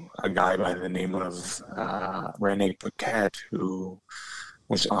to a guy by the name of Rene Paquette, who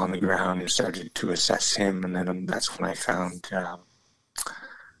was on the ground, and started to assess him. And then that's when I found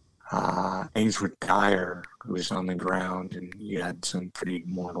Ainsworth Dyer, who was on the ground, and he had some pretty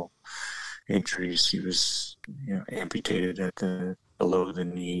mortal injuries. He was, amputated at below the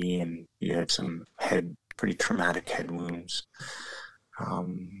knee, and he had some pretty traumatic head wounds.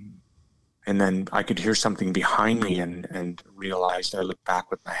 And then I could hear something behind me, and realized. I looked back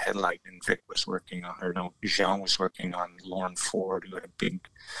with my headlight, and Jean was working on Lauren Ford, who had a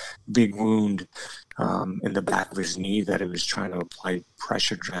big wound in the back of his knee that he was trying to apply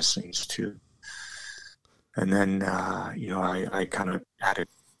pressure dressings to. And then, I kind of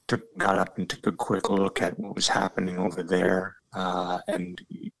got up and took a quick look at what was happening over there, and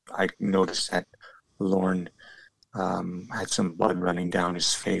I noticed that Lauren had some blood running down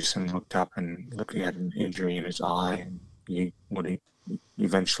his face, and looked up and looking at an injury in his eye, and he would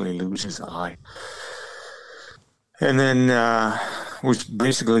eventually lose his eye. And then was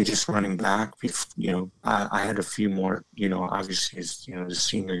basically just running back. I had a few more, obviously as, the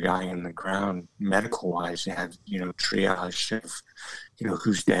senior guy on the ground, medical-wise, they had, triage of,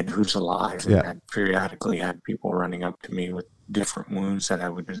 who's dead, who's alive. And I periodically had people running up to me with different wounds that I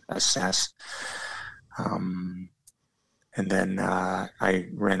would assess. And then I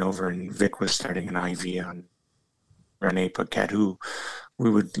ran over, and Vic was starting an IV on Rene Paquette, who we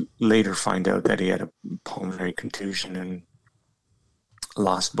would later find out that he had a pulmonary contusion and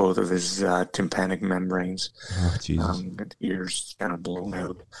lost both of his tympanic membranes. Oh, Jesus. Ears kind of blown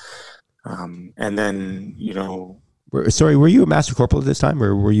out. And then, Sorry, were you a master corporal at this time,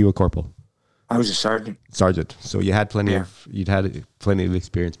 or were you a corporal? I was a sergeant. Sergeant. So you had plenty of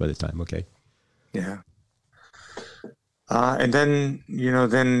experience by this time. Okay. Yeah. And then,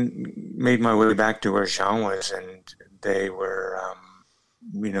 then made my way back to where Jean was, and they were,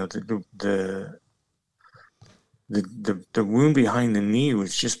 the wound behind the knee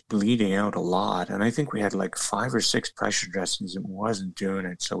was just bleeding out a lot. And I think we had like 5 or 6 pressure dressings and wasn't doing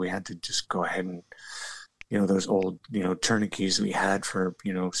it. So we had to just go ahead and, those old, tourniquets we had for,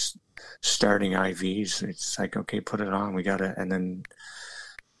 starting IVs. It's like, okay, put it on. We got to, and then,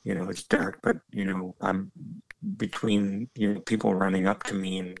 it's dark, but, I'm between, people running up to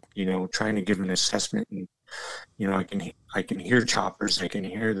me and, trying to give an assessment. And, I can hear choppers. I can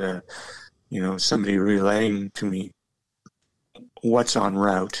hear the, somebody relaying to me what's en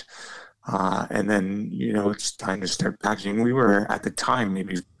route. And then, it's time to start packaging. We were at the time,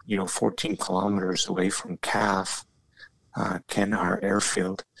 maybe, 14 kilometers away from CAF, Kandahar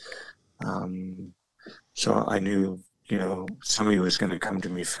Airfield. So I knew, somebody was going to come to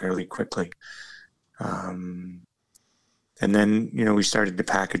me fairly quickly. And then, we started to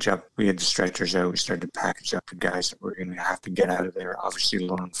package up. We had the stretchers out. We started to package up the guys that were going to have to get out of there. Obviously,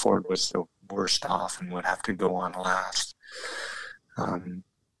 Lauren Ford was the worst off and would have to go on last.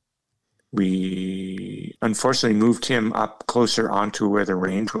 We unfortunately moved him up closer onto where the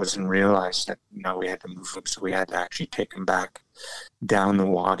range was and realized that we had to move him. So we had to actually take him back down the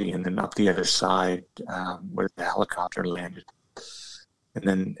wadi and then up the other side where the helicopter landed.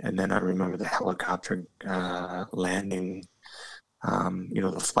 And then I remember the helicopter landing,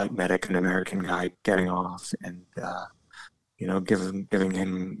 the flight medic, an American guy, getting off and, giving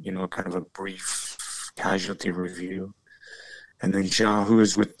him, kind of a brief casualty review. And then Jean, who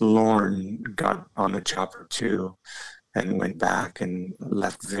was with Lauren, got on the chopper too and went back and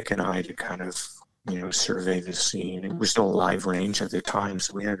left Vic and I to kind of, survey the scene. It was still a live range at the time,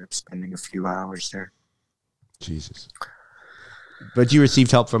 so we ended up spending a few hours there. Jesus. But you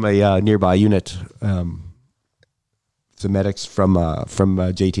received help from a nearby unit, some medics from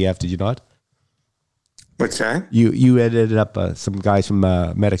JTF, did you not? What's that? You ended up, some guys from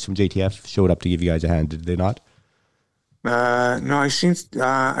medics from JTF showed up to give you guys a hand, did they not? No, I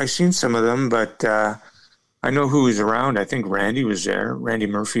seen some of them, but I know who was around. I think Randy was there. Randy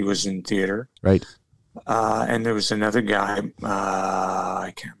Murphy was in theater. Right. And there was another guy,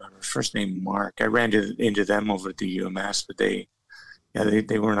 I can't remember his first name, Mark. I ran into them over at the UMS, but they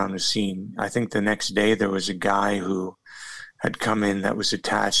weren't on the scene. I think the next day there was a guy who had come in that was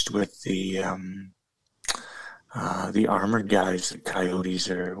attached with the armored guys, the Coyotes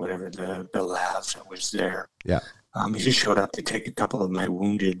or whatever, the labs that was there. Yeah. He just showed up to take a couple of my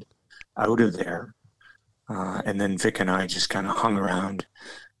wounded out of there. And then Vic and I just kind of hung around.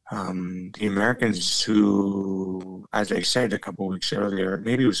 The Americans who, as I said a couple of weeks earlier,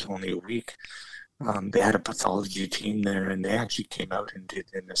 maybe it was only a week, they had a pathology team there, and they actually came out and did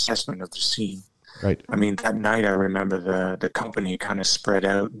an assessment of the scene. Right. I mean, that night I remember the company kind of spread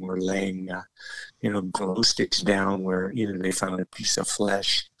out and were laying, glow sticks down where either they found a piece of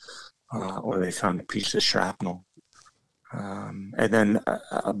flesh or they found a piece of shrapnel. And then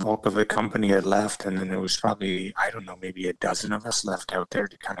a bulk of the company had left, and then there was probably, I don't know, maybe a dozen of us left out there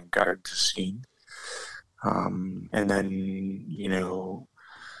to kind of guard the scene. And then,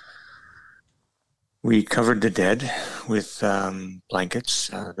 we covered the dead with blankets.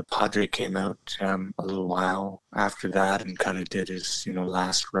 The Padre came out a little while after that and kind of did his,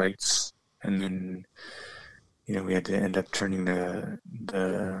 last rites. And then, we had to end up turning the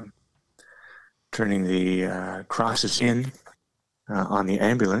crosses in on the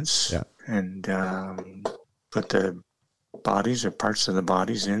ambulance. Yeah. And put the bodies or parts of the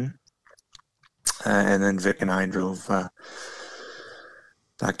bodies in. And then Vic and I drove back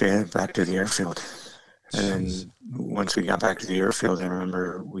to the airfield. And then once we got back to the airfield, I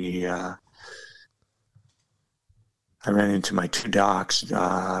remember I ran into my two docs.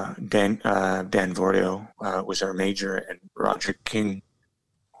 Dan Vorio was our major, and Roger King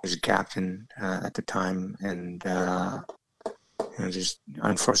was a captain at the time. And just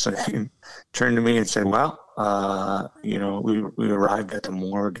unfortunately turned to me and said, "Well, we arrived at the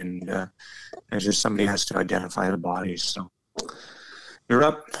morgue, and there's just somebody has to identify the bodies. So you're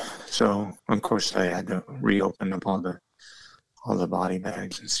up." So of course I had to reopen up all the body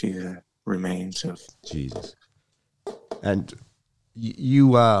bags and see the remains of Jesus. And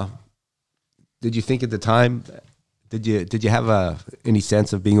you did you think at the time? Did you have any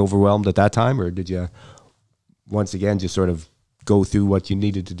sense of being overwhelmed at that time, or did you once again just sort of go through what you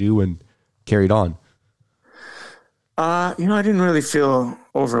needed to do and carried on? I didn't really feel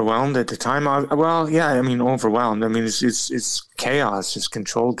overwhelmed at the time. Overwhelmed. I mean, it's chaos, it's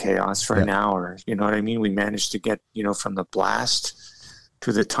controlled chaos for an hour. You know what I mean? We managed to get, from the blast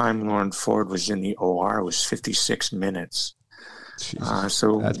to the time Lauren Ford was in the OR was 56 minutes.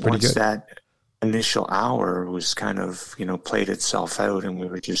 So that's pretty good. initial hour was kind of, played itself out, and we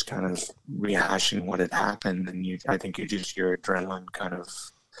were just kind of rehashing what had happened. And I think your adrenaline kind of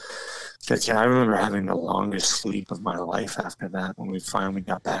sets in. I remember having the longest sleep of my life after that when we finally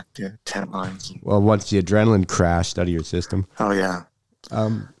got back to tent lines. Well, once the adrenaline crashed out of your system. Oh yeah.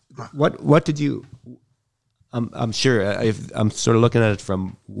 What did you? I'm sure if I'm sort of looking at it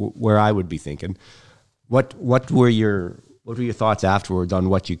from where I would be thinking. What were your thoughts afterwards on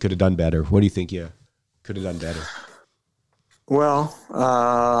what you could have done better? What do you think you could have done better? Well,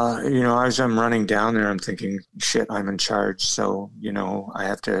 as I'm running down there, I'm thinking, shit, I'm in charge. So, I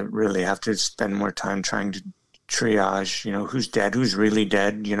have to spend more time trying to triage, who's dead, who's really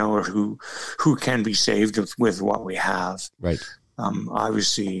dead, or who can be saved with what we have. Right.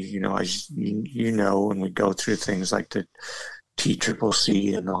 Obviously, as when we go through things like the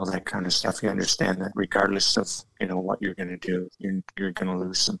TCCC and all that kind of stuff, you understand that regardless of, what you're going to do, you're going to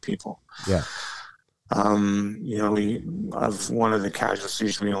lose some people. Yeah. Of one of the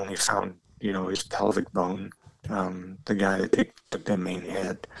casualties, we only found, his pelvic bone, the guy that took the main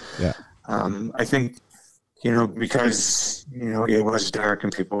head. Yeah. I think, because, it was dark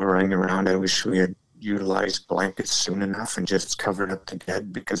and people were running around, I wish we had utilized blankets soon enough and just covered up the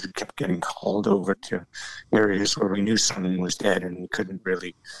dead, because we kept getting called over to areas where we knew someone was dead and we couldn't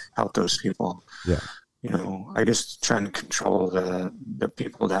really help those people. Yeah. I just trying to control the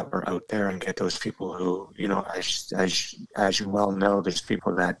people that were out there and get those people who, as you well know, there's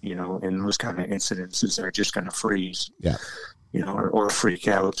people that, in those kind of incidences are just going to freeze, yeah, or freak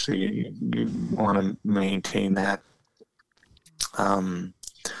out. So you want to maintain that. I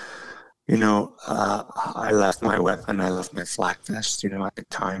left my weapon, I left my flak vest, at the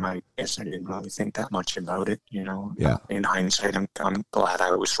time. I guess I didn't really think that much about it, Yeah. In hindsight, I'm glad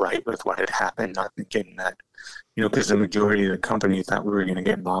I was right with what had happened, not thinking that, because the majority of the company thought we were going to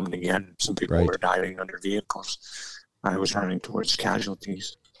get bombed again. Some people Right. were diving under vehicles. I was running towards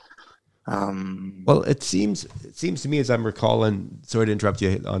casualties. Well, it seems to me, as I'm recalling, sorry to interrupt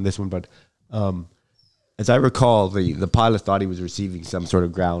you on this one, but as I recall, the pilot thought he was receiving some sort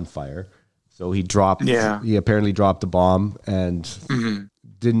of ground fire. So he apparently dropped the bomb and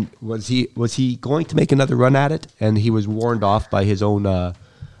was he going to make another run at it? And he was warned off by his own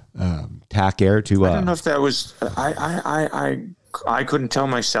TAC air to. I don't know if that was, I couldn't tell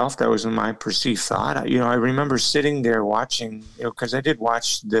myself. That was my perceived thought. I remember sitting there watching, because I did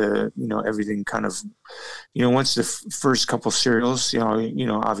watch the, everything kind of, once the first couple serials,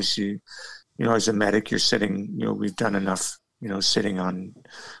 obviously, as a medic, you're sitting, we've done enough, sitting on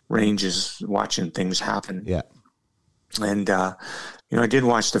ranges, watching things happen. Yeah. And, I did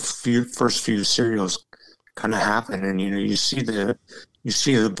watch the first few serials kind of happen. And, you see the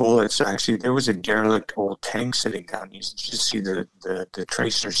bullets. Actually, there was a derelict old tank sitting down. You just see the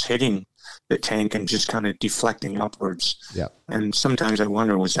tracers hitting the tank and just kind of deflecting upwards. Yeah. And sometimes I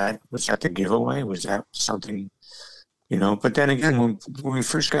wonder, was that the giveaway? Was that something, but then again, when we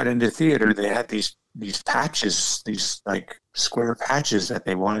first got into theater, they had these patches, these like square patches that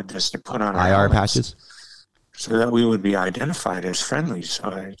they wanted us to put on our IR helmets, patches, so that we would be identified as friendly. So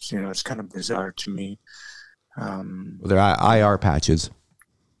it's kind of bizarre to me. well, they're IR patches,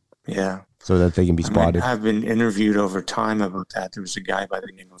 Yeah. so that they can be spotted. I've been interviewed over time about that. There was a guy by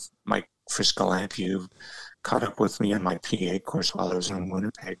the name of Mike Friscalampi who caught up with me on my PA course while I was in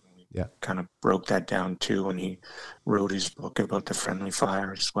Winnipeg. Yeah. Kind of broke that down too when he wrote his book about the friendly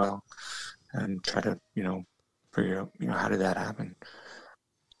fire as well, and try to, figure out, how did that happen?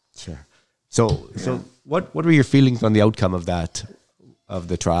 Sure. So what were your feelings on the outcome of that, of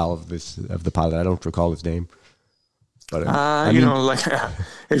the trial of the pilot? I don't recall his name, but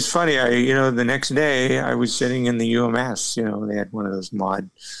it's funny. The next day I was sitting in the UMS. They had one of those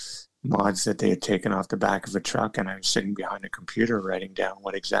mods that they had taken off the back of a truck, and I was sitting behind a computer writing down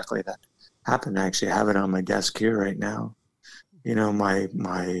what exactly that happened. I actually have it on my desk here right now. I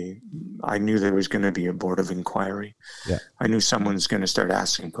knew there was going to be a board of inquiry. Yeah. I knew someone's going to start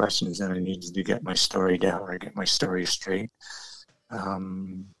asking questions, and I needed to get my story down or get my story straight.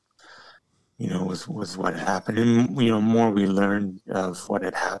 With what happened, and more we learned of what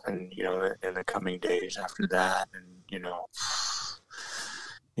had happened, in the coming days after that, and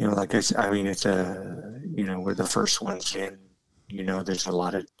like I said, it's we're the first ones in. There's a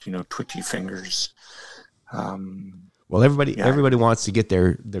lot of twitchy fingers. Well, everybody wants to get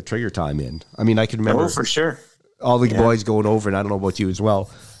their trigger time in. I mean, I can remember for sure all the boys going over, and I don't know about you as well,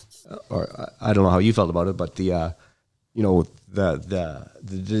 or I don't know how you felt about it, but the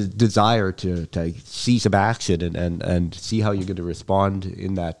desire to see some action and see how you're going to respond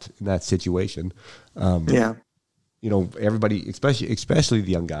in that situation. Everybody, especially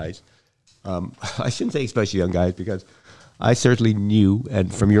the young guys, I shouldn't say especially young guys, because I certainly knew,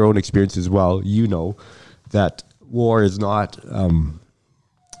 and from your own experience as well, you know that war is not.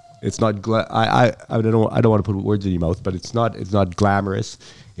 It's not. I don't know. I don't want to put words in your mouth, but it's not. It's not glamorous.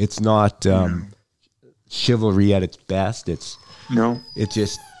 It's not chivalry at its best. No. It's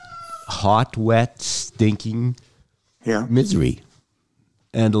just hot, wet, stinking misery,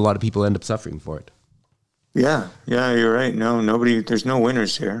 and a lot of people end up suffering for it. Yeah, you're right. No, nobody. There's no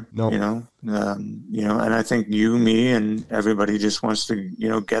winners here. No. And I think you, me, and everybody just wants to,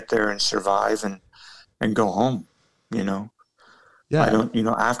 get there and survive and go home. Yeah. I don't.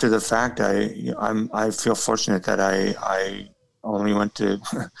 After the fact, I feel fortunate that I only went to.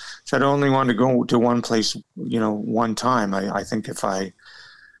 So I only wanted to go to one place, one time. I think if I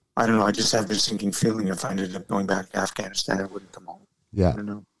don't know. I just have this sinking feeling if I ended up going back to Afghanistan, I wouldn't come home. Yeah. I don't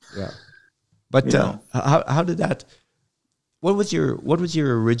know. Yeah. But how did that? What was your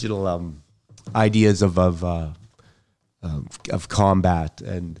original ideas of combat,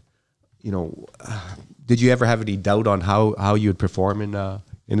 and did you ever have any doubt on how you would perform in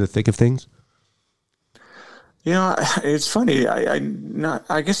the thick of things? It's funny.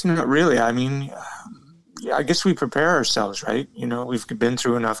 I guess not really. I mean, I guess we prepare ourselves, right? We've been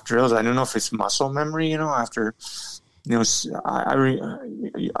through enough drills. I don't know if it's muscle memory. After.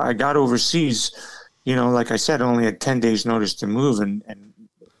 I got overseas, like I said, only had 10 days notice to move, and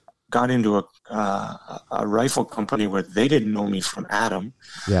got into a rifle company where they didn't know me from Adam.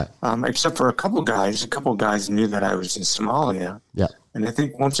 Yeah. Except for a couple guys. A couple guys knew that I was in Somalia. Yeah. And I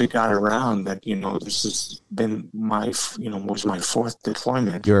think once it got around that, this has been was my fourth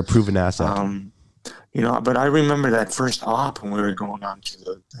deployment. You're a proven asset. But I remember that first op when we were going on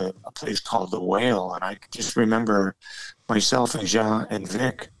to a place called the Whale, and I just remember myself and Jean and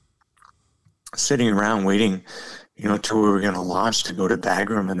Vic sitting around waiting, till we were going to launch to go to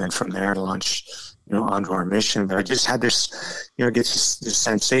Bagram, and then from there launch, onto our mission. But I just had this, get this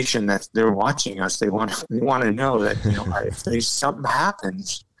sensation that they're watching us. They want to know that, if something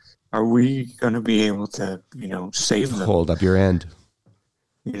happens, are we going to be able to, save them? Hold up your end.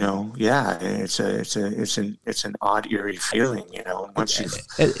 It's an odd, eerie feeling, once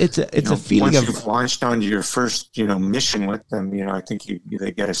it's a feeling once you've launched onto your first, mission with them, I think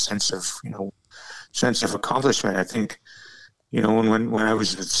they get a sense of accomplishment. I think, when I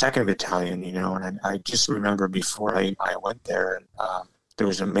was with 2nd Battalion, and I just remember before I went there, and there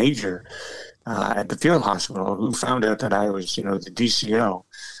was a major at the field hospital who found out that I was, the DCO,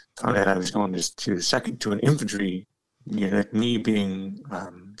 found out I was going to an infantry unit, me being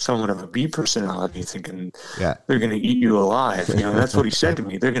somewhat of a B personality, thinking they're going to eat you alive. That's what he said to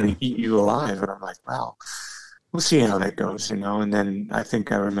me. They're going to eat you alive. And I'm like, wow, we'll see how that goes, And then I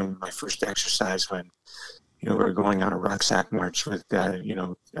think I remember my first exercise when, we were going on a rucksack march with,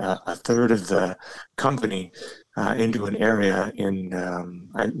 a third of the company into an area in,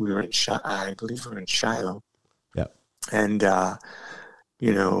 I believe we were in Shiloh. Yeah. And,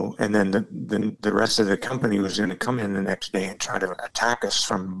 and then the rest of the company was going to come in the next day and try to attack us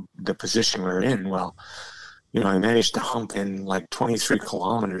from the position we were in. Well, I managed to hump in like 23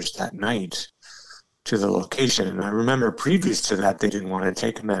 kilometers that night to the location. And I remember previous to that, they didn't want to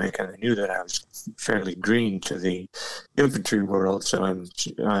take a medic, and they knew that I was fairly green to the infantry world. So I'm,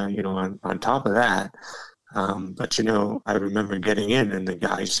 on top of that. But, I remember getting in and the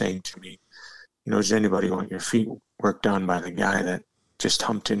guy saying to me, does anybody want your feet worked on by the guy that just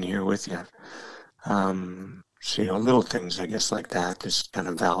humped in here with you? So, little things, I guess, like that just kind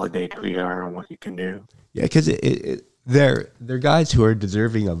of validate who you are and what you can do. Yeah, because they're guys who are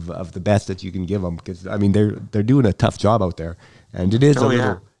deserving of the best that you can give them. Because I mean, they're doing a tough job out there, and it is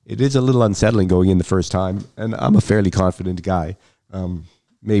a little unsettling going in the first time. And I'm a fairly confident guy,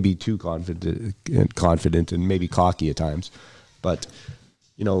 maybe too confident, and maybe cocky at times, but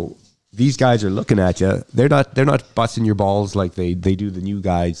these guys are looking at you. They're not busting your balls like they do the new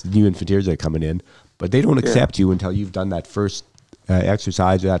guys, the new infanteers that are coming in, but they don't accept you until you've done that first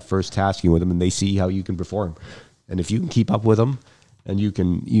exercise or that first tasking with them, and they see how you can perform. And if you can keep up with them and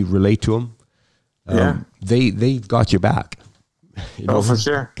you relate to them, they've got your back. Oh, for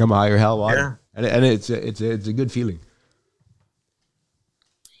sure. Come high or hell water. Yeah. And it's a good feeling.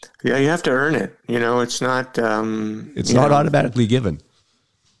 Yeah, you have to earn it. It's not. It's not automatically given.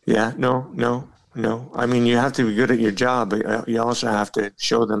 Yeah, no. I mean, you have to be good at your job, but you also have to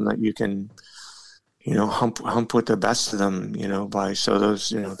show them that you can, hump with the best of them, so those,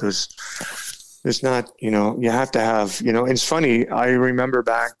 there's not, you have to have, it's funny. I remember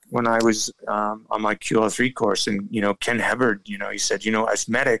back when I was on my QL3 course, and, Ken Hubbard, he said, as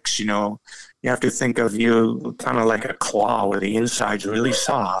medics, you have to think of you kind of like a claw where the inside's really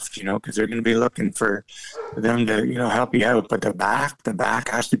soft, because they're going to be looking for them to, help you out. But the back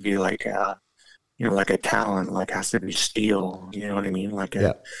has to be like like a talon, like has to be steel. You know what I mean? Like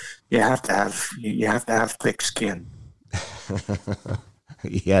Yeah. you have to have thick skin.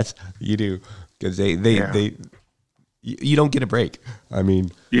 Yes, you do, because Yeah. you don't get a break. I mean,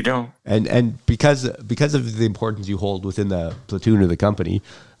 You don't. and because of the importance you hold within the platoon or the company,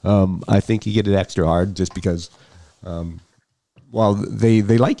 I think you get it extra hard just because, well, they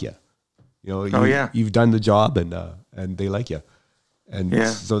like you. Oh yeah. You've done the job and they like you, and Yeah.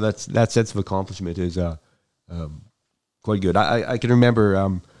 so that sense of accomplishment is quite good. I can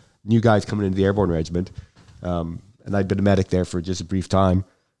remember new guys coming into the airborne regiment, and I'd been a medic there for just a brief time,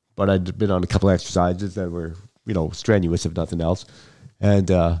 but I'd been on a couple exercises that were strenuous if nothing else, and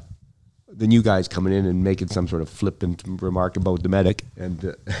the new guys coming in and making some sort of flippant remark about the medic, and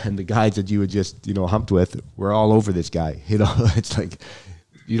the guys that you had just humped with were all over this guy. It's like,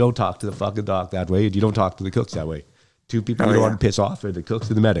 you don't talk to the fucking doc that way, and you don't talk to the cooks that way. Two people you don't want to piss off are the cooks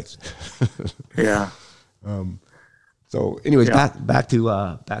and the medics. Yeah. So, anyways, Yeah. back to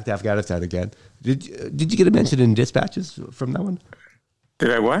Afghanistan again. Did you get a mention in dispatches from that one?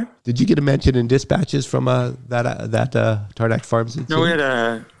 Did I what? Did you get a mention in dispatches from that Tarnak Farms? No, we had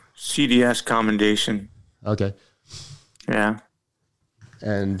a CDS commendation. Okay. Yeah.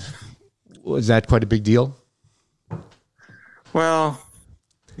 And was that quite a big deal? Well,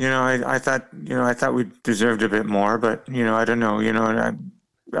 I thought we deserved a bit more, but I don't know.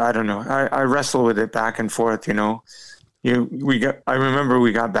 I don't know. I wrestle with it back and forth. I remember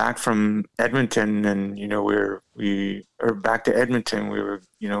we got back from Edmonton, and we were back to Edmonton. We were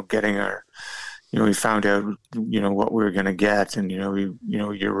getting our, we found out what we were going to get, and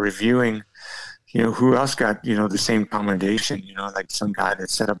you're reviewing, who else got the same commendation, like some guy that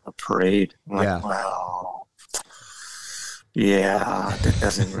set up a parade. I'm like, Yeah. wow, yeah, that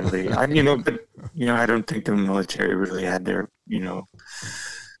doesn't really. But I don't think the military really had their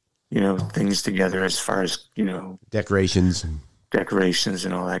things together as far as, Decorations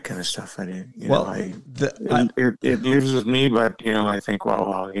and all that kind of stuff. I didn't, it lives with me, but, I think,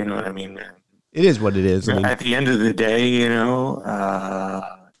 well, you know what I mean? it is what it is. I mean, At the end of the day, I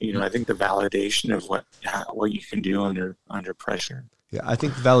think the validation of what you can do under pressure. yeah, I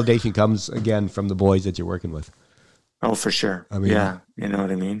think the validation comes again from the boys that you're working with. Oh, for sure. I mean, yeah, you know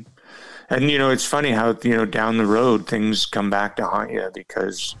what I mean? And, it's funny how, down the road, things come back to haunt you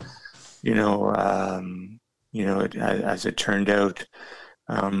because, as it turned out,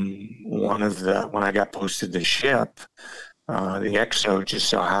 when I got posted to ship, the XO just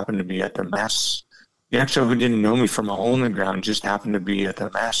so happened to be at the mess. The XO, who didn't know me from a hole in the ground, just happened to be at the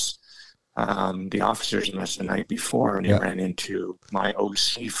mess, the officers' mess the night before, and he ran into my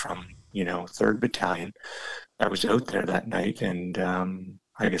OC from, 3rd Battalion. I was out there that night, and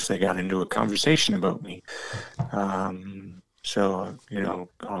I guess they got into a conversation about me. So,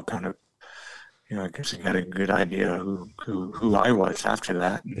 I'll kind of, I guess I got a good idea who I was after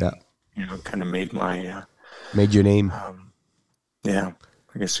that. And, kind of made my... made your name. Yeah,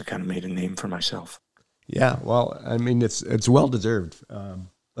 I guess I kind of made a name for myself. Yeah, well, I mean, it's well deserved.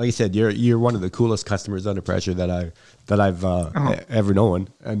 Like I said, you're one of the coolest customers under pressure that I've ever known.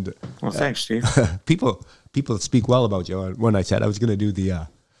 And well, thanks, Steve. people speak well about you. When I said I was going to do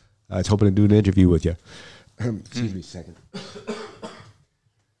I was hoping to do an interview with you. Excuse me a second.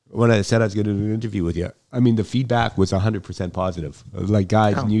 When I said I was going to do an interview with you, I mean, the feedback was 100% positive. Like,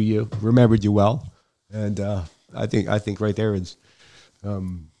 guys knew you, remembered you well, and I think right there is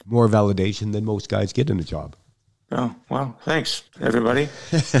more validation than most guys get in a job. Oh, well, thanks, everybody.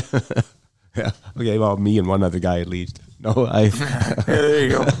 Yeah. Okay. Well, me and one other guy at least. No, there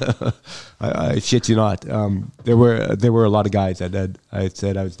you go. I shit you not. There were a lot of guys that I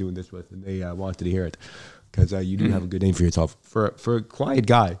said I was doing this with, and they wanted to hear it because you do have a good name for yourself. For a quiet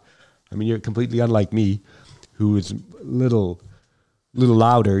guy, I mean, you're completely unlike me, who is a little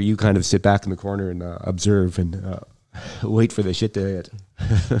louder. You kind of sit back in the corner and observe and wait for the shit to hit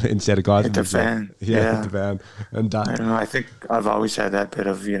instead of causing the fan. Yeah, hit the fan. And I don't know. I think I've always had that bit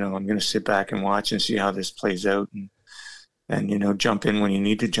of, I'm going to sit back and watch and see how this plays out, and jump in when you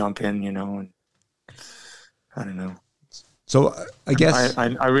need to jump in, and I don't know. So I guess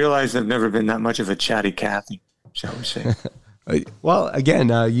I realize I've never been that much of a chatty Cathy, shall we say? Well, again,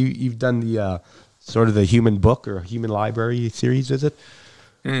 you've done the sort of the human book or human library series, is it?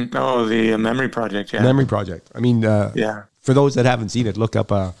 Oh, the Memory Project, yeah. Memory Project. I mean, yeah. For those that haven't seen it, look up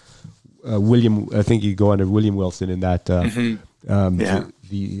William. I think you go under William Wilson in that. Yeah.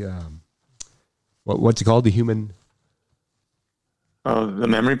 What's it called? The human. Oh, the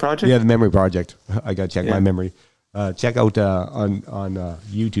Memory Project? Yeah, the Memory Project. I got to check Yeah. my memory. Check out on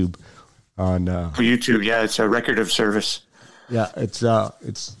YouTube. On YouTube, yeah, it's a record of service. yeah,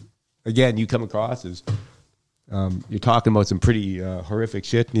 it's again, you come across as you're talking about some pretty horrific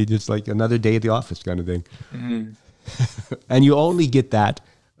shit, and you just like another day at the office kind of thing. And you only get that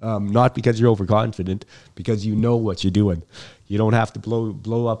not because you're overconfident, because you know what you're doing. You don't have to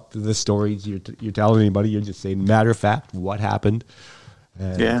blow up the stories you're telling anybody. You're just saying matter of fact what happened.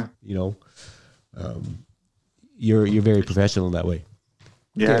 And, Yeah. you know, you're very professional in that way.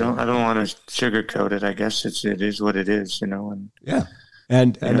 Yeah, I don't want to sugarcoat it. I guess it is what it is, and Yeah,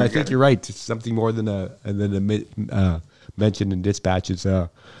 and Yeah, I I think get you're right. It's something more than a mention in dispatches.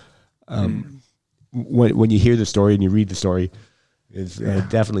 When you hear the story and you read the story, is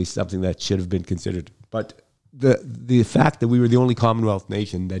definitely something that should have been considered. But the fact that we were the only Commonwealth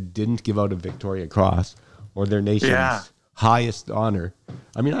nation that didn't give out a Victoria Cross or their nation's highest honor.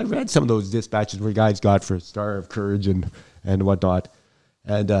 I mean, I read some of those dispatches where guys got for Star of Courage and whatnot.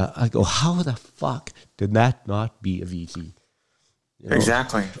 And I go, how the fuck did that not be a VC? You know?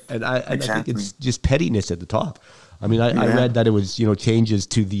 Exactly. And I think it's just pettiness at the top. I mean, I read that it was, changes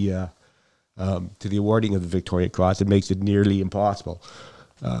to the awarding of the Victoria Cross. It makes it nearly impossible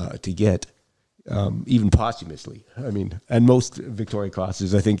to get, even posthumously. I mean, and most Victoria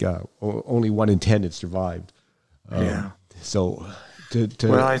Crosses, I think only 1 in 10 had survived. So...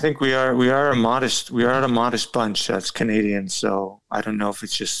 Well, I think we are a modest bunch as Canadians. So I don't know if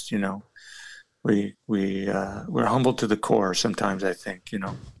it's just we're humble to the core sometimes. I think I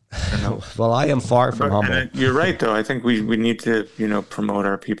don't know. Well, I am far from humble. You're right, though. I think we need to promote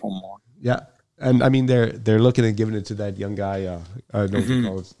our people more. Yeah, and I mean they're looking at giving it to that young guy. I don't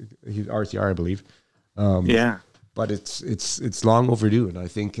know, he's RCR, I believe. But it's long overdue, and I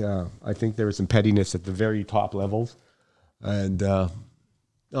think there was some pettiness at the very top levels. And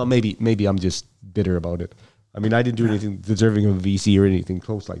maybe I'm just bitter about it. I mean, I didn't do anything deserving of a VC or anything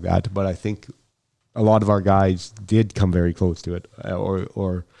close like that, but I think a lot of our guys did come very close to it,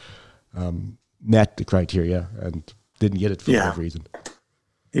 or met the criteria and didn't get it for whatever reason.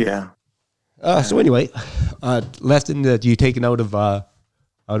 Yeah. So anyway, lesson that you taken out of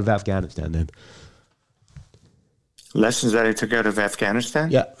Afghanistan then? Lessons that I took out of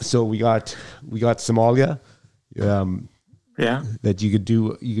Afghanistan? Yeah. So we got Somalia. That you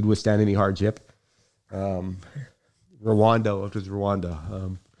could withstand any hardship. Rwanda, what was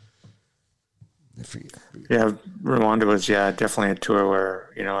Rwanda? Rwanda was definitely a tour where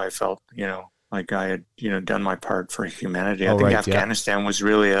I felt like I had done my part for humanity. I think Afghanistan was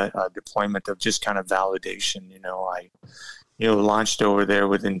really a deployment of just kind of validation. I launched over there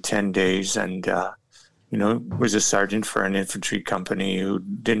within 10 days and was a sergeant for an infantry company who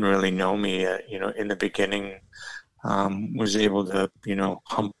didn't really know me in the beginning. Was able to,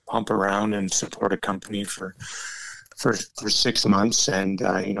 hump around and support a company for 6 months, and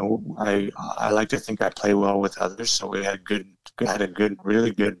I like to think I play well with others. So we had a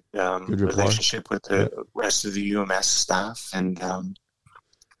really good relationship with the rest of the UMS staff, and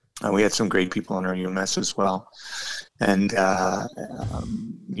we had some great people on our UMS as well. And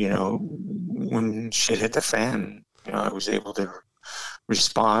when shit hit the fan, I was able to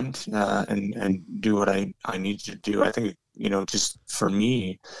respond and do what I need to do. I think just for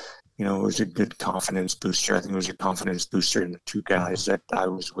me, it was a good confidence booster. I think it was a confidence booster in the two guys that I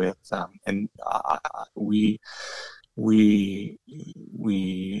was with, and we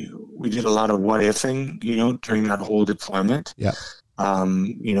did a lot of what ifing, during that whole deployment. Yeah.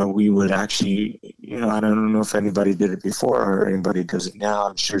 We would actually, I don't know if anybody did it before or anybody does it now.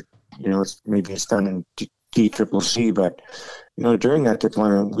 I'm sure, it's done in DCCC, but during that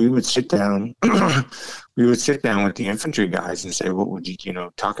deployment, we would sit down with the infantry guys and say, what would you,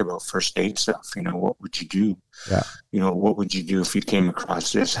 talk about first aid stuff, what would you do? Yeah. What would you do if you came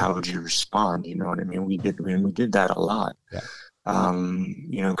across this? How would you respond? You know what I mean? We did that a lot. Yeah.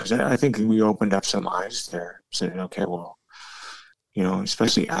 Because I think we opened up some eyes there, saying, okay, well,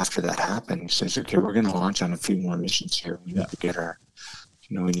 especially after that happened, he says, okay, we're going to launch on a few more missions here. We need to get our,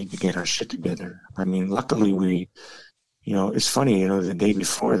 we need to get our shit together. I mean, luckily it's funny, the day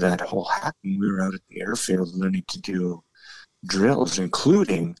before that whole happened, we were out at the airfield learning to do drills,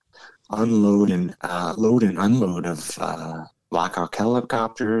 including load and unload of Black Hawk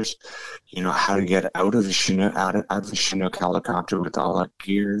helicopters, how to get out of the Chinook helicopter with all that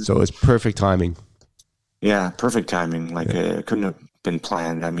gear. So it's perfect timing. Yeah, perfect timing. Like it couldn't have been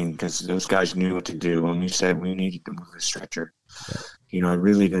planned. I mean, because those guys knew what to do when we said we needed to move the stretcher. Yeah. I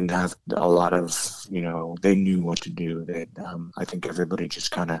really didn't have a lot of, they knew what to do. They, I think everybody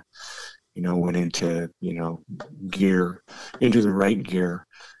just kind of, went into, into the right gear,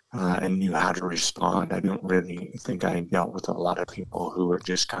 and knew how to respond. I don't really think I dealt with a lot of people who were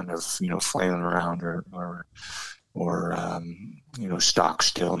just kind of, flailing around or stock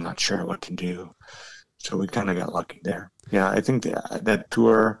still, not sure what to do. So we kind of got lucky there. Yeah, I think that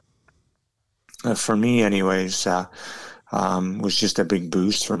tour, for me anyways, was just a big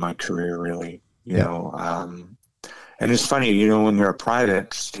boost for my career, really. And it's funny, when you're a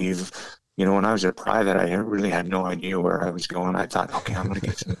private, Steve, when I was a private, I really had no idea where I was going. I thought, okay, I'm going to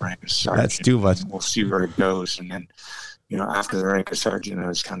get to the rank of sergeant. That's too much. We'll see where it goes. And then, after the rank of sergeant, I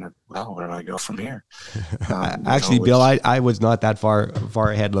was kind of, well, where do I go from here? Actually, Bill, I was not that far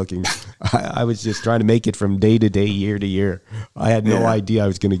ahead looking. I was just trying to make it from day to day, year to year. I had no idea I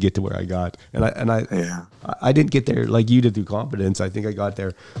was going to get to where I got. And I didn't get there like you did through competence. I think I got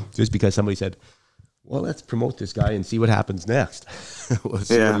there just because somebody said, well, let's promote this guy and see what happens next. We'll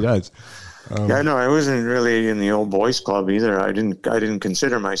see what he does. No, I wasn't really in the old boys club either. I didn't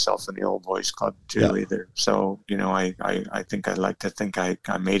consider myself in the old boys club either. So, I think I'd like to think I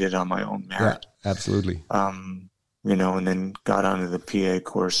made it on my own merit. Yeah, absolutely. And then got onto the PA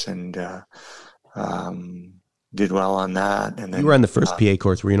course and did well on that. And then you were on the first PA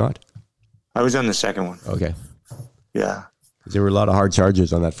course, were you not? I was on the second one. Okay. Yeah. There were a lot of hard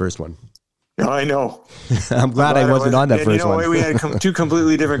charges on that first one. No, I know. I'm glad I wasn't on that first one. We had two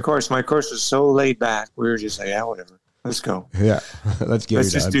completely different courses. My course was so laid back. We were just like, yeah, whatever. Let's go. Yeah. Let's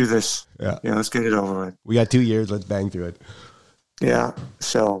just do this. Yeah. Let's get it over with. We got 2 years. Let's bang through it. Yeah.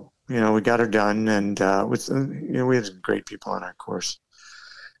 So, we got her done, and we had great people on our course.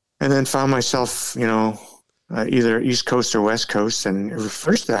 And then found myself, either East Coast or West Coast. And it was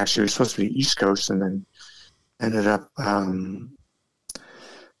first, actually, it was supposed to be East Coast, and then ended up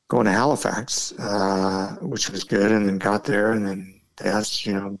going to Halifax, which was good, and then got there, and then they asked,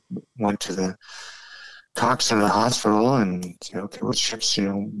 went to the talks in the hospital, and okay, what ships,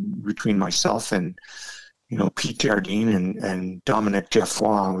 between myself and Pete Jardine and Dominic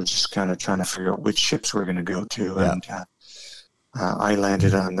Jeffois, was just kind of trying to figure out which ships we're going to go to, and I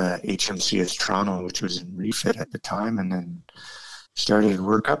landed on the HMCS Toronto, which was in refit at the time, and then started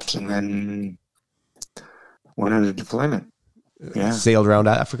workups, and then went on a deployment. Yeah. Sailed around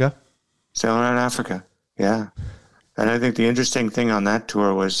Africa? Sailed around Africa, yeah. And I think the interesting thing on that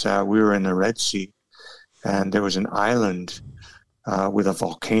tour was we were in the Red Sea, and there was an island with a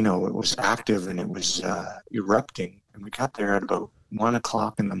volcano. It was active, and it was erupting. And we got there at about 1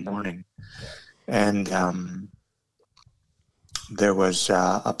 o'clock in the morning. And there was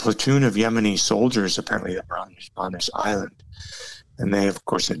a platoon of Yemeni soldiers, apparently, that were on this island. And they, of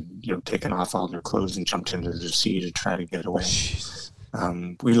course, had taken off all their clothes and jumped into the sea to try to get away.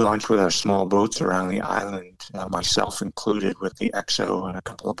 We launched with our small boats around the island, myself included, with the XO and a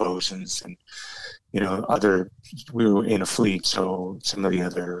couple of bosuns, and we were in a fleet, so some of the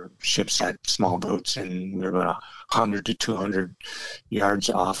other ships had small boats, and we were about 100 to 200 yards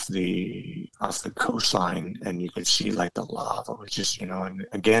off the coastline, and you could see like the lava was just, and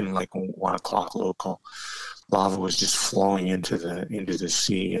again, like 1 o'clock local, lava was just flowing into the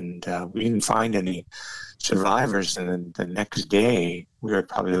sea, and we didn't find any survivors. And then the next day, we were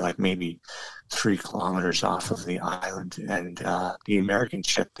probably like maybe 3 kilometers off of the island, and the American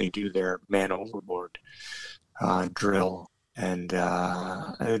ship, they do their man overboard drill, and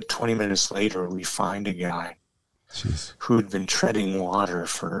 20 minutes later, we find a guy who had been treading water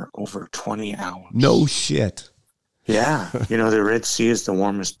for over 20 hours. No shit. Yeah, the Red Sea is the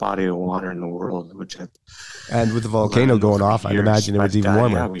warmest body of water in the world, and with the volcano going off, I'd imagine it was even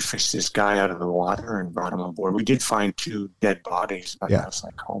warmer. Yeah, we fished this guy out of the water and brought him aboard. We did find 2 dead bodies, but I was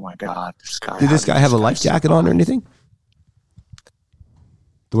like, oh my God, this guy. Did this guy have a life jacket on or anything?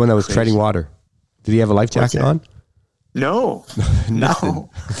 The one that was treading water. Did he have a life jacket on? No. Nothing.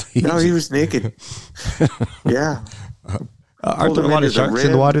 No, he was naked. Yeah. Aren't there a lot of sharks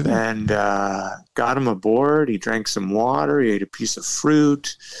in the water there? And got him aboard. He drank some water. He ate a piece of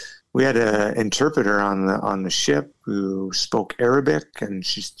fruit. We had an interpreter on the ship who spoke Arabic, and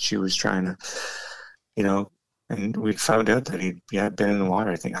she was trying to, and we found out that he'd been in the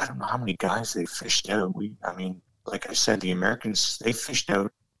water. I don't know how many guys they fished out. Like I said, the Americans, they fished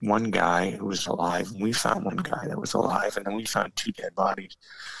out one guy who was alive, and we found one guy that was alive, and then we found 2 dead bodies.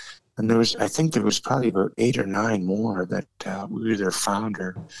 And I think there was probably about 8 or 9 more that we either found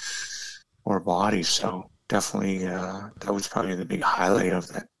or bodies. So definitely, that was probably the big highlight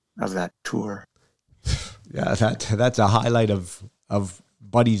of that tour. Yeah, that's a highlight of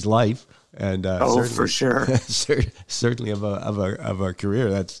Buddy's life, and for sure, certainly of a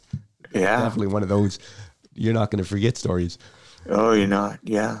career. That's definitely one of those you're not going to forget stories. Oh, you're not.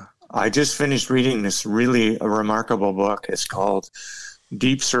 Yeah. I just finished reading this really remarkable book. It's called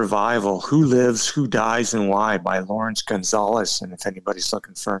Deep Survival: Who Lives, Who Dies, and Why by Lawrence Gonzalez. And if anybody's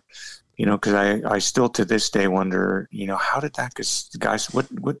looking for, because I still to this day wonder, how did that guys, what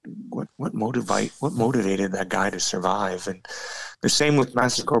motivated that guy to survive? And the same with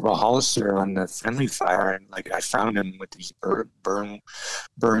Master Corporal Hollister on the friendly fire. And like, I found him with these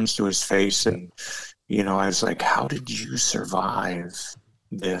burns to his face. And, I was like, how did you survive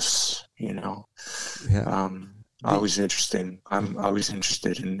this? Yeah. I was interested. I'm always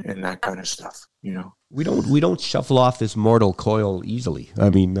interested in that kind of stuff. We don't shuffle off this mortal coil easily.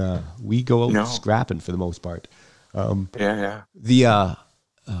 I mean, we go out scrapping for the most part. Yeah. The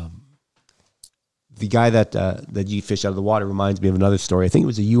guy that you fish out of the water reminds me of another story. I think it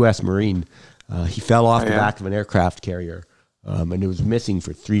was a U.S. Marine. He fell off the back of an aircraft carrier, and it was missing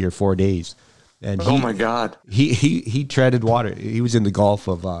for 3 or 4 days. And oh my God! He treaded water. He was in the Gulf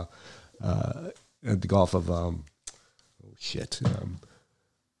of he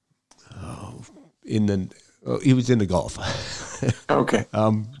was in the Gulf. Okay.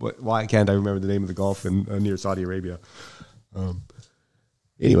 Why can't I remember the name of the Gulf near Saudi Arabia?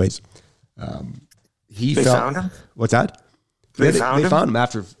 Anyways, they found him. What's that? They found him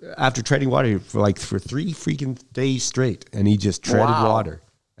after treading water for 3 freaking days straight, and he just treaded water.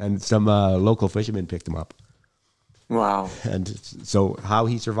 And some local fishermen picked him up. Wow. And so how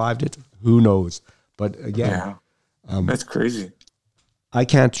he survived it, who knows? But again, that's crazy. I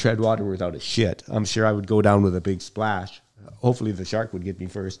can't tread water without a shit. I'm sure I would go down with a big splash. Hopefully the shark would get me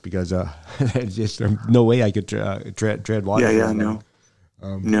first, because there's no way I could tread water. Yeah, no.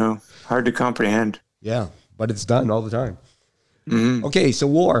 No, hard to comprehend. Yeah, but it's done all the time. Mm-hmm. Okay, so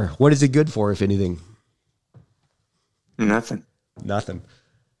war, what is it good for, if anything? Nothing.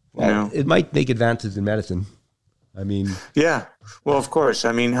 Well, it might make advances in medicine. I mean, yeah. Well, of course.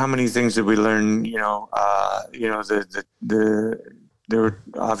 I mean, how many things did we learn? There were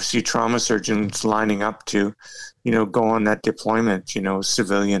obviously trauma surgeons lining up to, go on that deployment.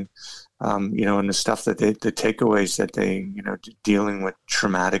 Civilian, and the stuff that the takeaways that they, dealing with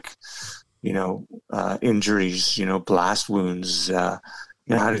traumatic, injuries, blast wounds.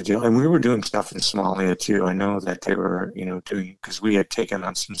 How to deal. And we were doing stuff in Somalia too. I know that they were, doing, because we had taken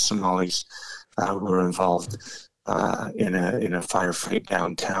on some Somalis who were involved in a firefight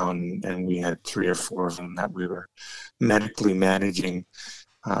downtown, and we had 3 or 4 of them that we were medically managing.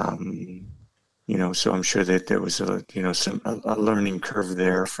 So I'm sure that there was a learning curve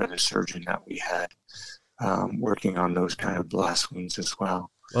there for the surgeon that we had working on those kind of blast wounds as well.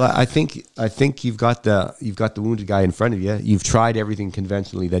 Well, I think you've got the wounded guy in front of you. You've tried everything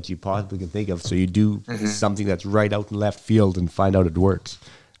conventionally that you possibly can think of. So you do something that's right out in left field and find out it works.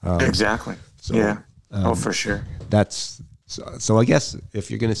 Exactly. So, yeah. For sure. That's so. I guess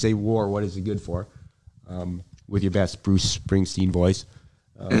if you're going to say war, what is it good for? With your best Bruce Springsteen voice,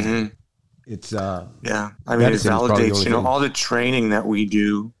 it's I mean, it validates all the training that we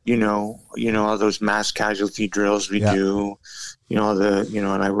do. All those mass casualty drills we do.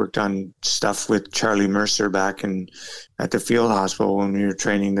 And I worked on stuff with Charlie Mercer back at the field hospital when we were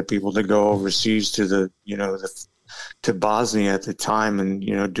training the people to go overseas to to Bosnia at the time, and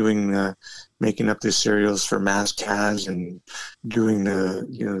making up the serials for mass CAS and doing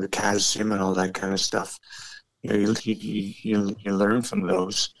the CAS sim and all that kind of stuff. You learn from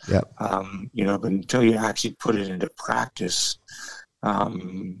those. Yeah. But until you actually put it into practice,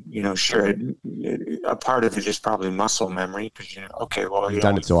 sure, a part of it is probably muscle memory, because you've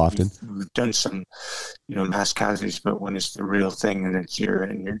done it so often. We've done some, mass casualties, but when it's the real thing and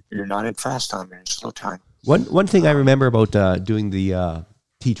you're not in fast time, you're in slow time. One thing I remember about doing the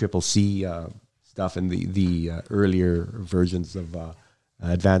TCCC stuff and the earlier versions of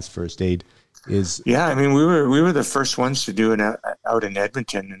advanced first aid is we were the first ones to do it out in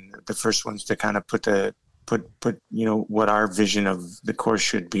Edmonton, and the first ones to kind of put what our vision of the course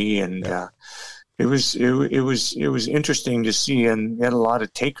should be, and it was interesting to see, and we had a lot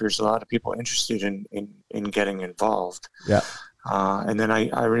of takers, a lot of people interested in getting involved. Yeah. And then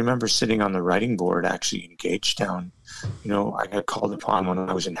I remember sitting on the writing board actually in Gagetown. I got called upon when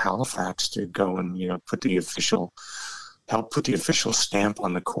I was in Halifax to go and help put the official stamp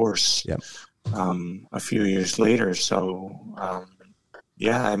on the course. Yep. A few years later. So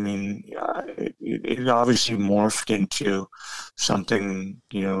it obviously morphed into something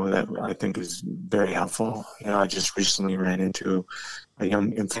that I think is very helpful. I just recently ran into a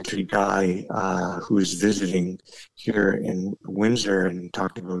young infantry guy who is visiting here in Windsor and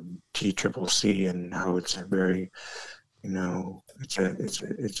talked about TCCC and how it's a very it's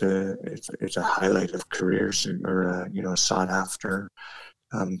a highlight of careers, or a sought after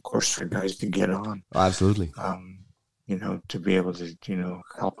course for guys to get on, Oh, absolutely. to be able to,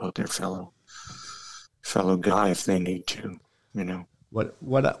 help out their fellow guy if they need to,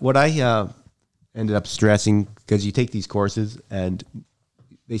 What I ended up stressing, because you take these courses and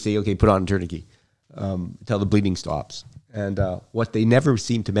they say, okay, put on a tourniquet until the bleeding stops. And what they never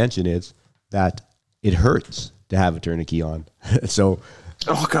seem to mention is that it hurts to have a tourniquet on. So,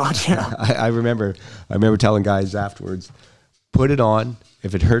 oh God, yeah, I remember telling guys afterwards, put it on.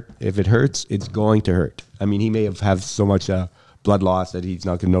 If it hurts, it's going to hurt. I mean, he may have so much blood loss that he's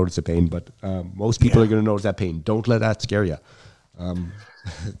not going to notice the pain, but most people are going to notice that pain. Don't let that scare you.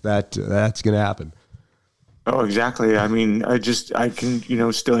 That's going to happen. Oh, exactly. I mean, I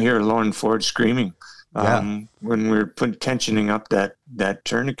can, still hear Lauren Ford screaming when we're tensioning up that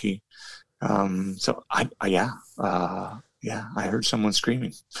tourniquet. So I heard someone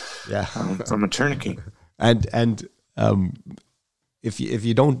screaming. Yeah, from a tourniquet. And if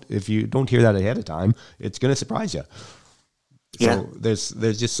you don't hear that ahead of time, it's going to surprise you. So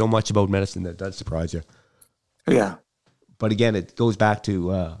there's just so much about medicine that does surprise you. Yeah. But again, it goes back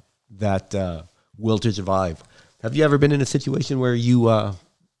to that will to survive. Have you ever been in a situation where you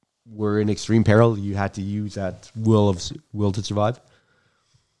were in extreme peril? You had to use that will to survive?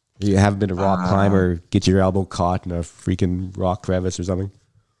 You haven't been a rock climber, get your elbow caught in a freaking rock crevice or something?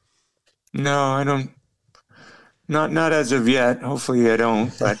 No, I don't. Not as of yet. Hopefully I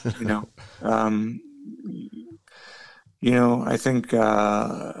don't, but I think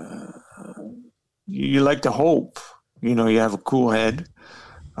you like to hope, you have a cool head,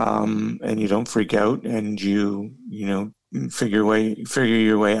 and you don't freak out, and you figure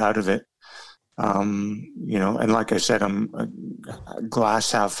your way out of it. And like I said, I'm a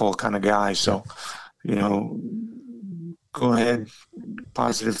glass half full kind of guy. So, go ahead,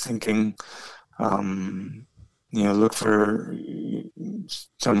 positive thinking, look for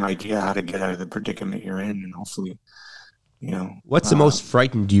some idea how to get out of the predicament you're in, and hopefully, What's the most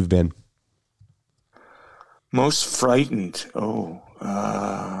frightened you've been? Most frightened?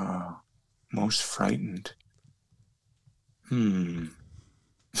 Most frightened.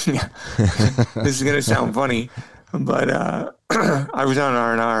 Yeah. This is going to sound funny, but I was on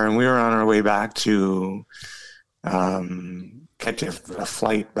R&R, and we were on our way back to catch a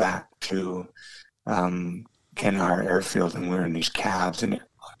flight back to Kandahar Airfield, and we were in these cabs, and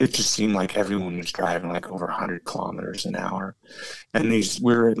it just seemed like everyone was driving like over 100 kilometers an hour. And we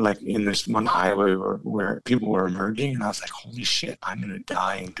were like in this one highway where people were emerging, and I was like, holy shit, I'm going to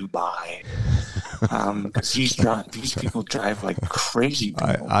die in Dubai. Because these people drive like crazy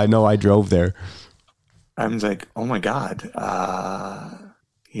people. I know, I drove there. I was like, oh my God.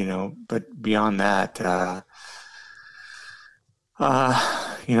 But beyond that,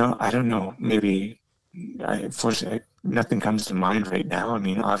 I don't know, maybe, fortunately, nothing comes to mind right now. I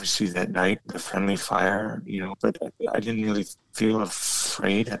mean, obviously that night, the friendly fire, but I didn't really feel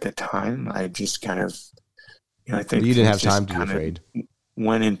afraid at the time. I just kind of, I think you didn't have time to be afraid. I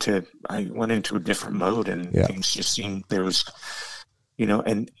went into a different mode, and things just seemed, there was,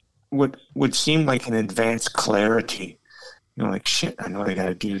 and what would seem like an advanced clarity, like, shit, I know what I got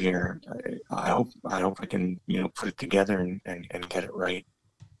to do here. I hope I can, put it together and get it right.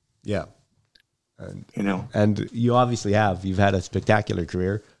 Yeah. And you obviously have. You've had a spectacular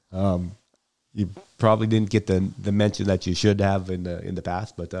career. You probably didn't get the mention that you should have in the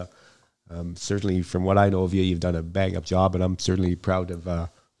past, but certainly from what I know of you, you've done a bang up job, and I'm certainly proud to have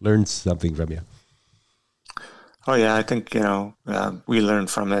learned something from you. Oh yeah, I think we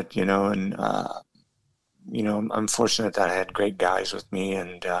learned from it, and I'm fortunate that I had great guys with me,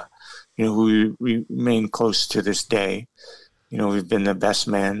 and who we remain close to this day. We've been the best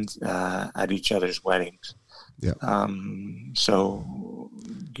man at each other's weddings. Yeah. So,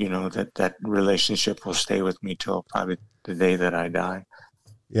 that relationship will stay with me till probably the day that I die.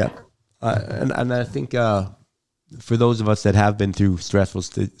 Yeah. And I think for those of us that have been through stressful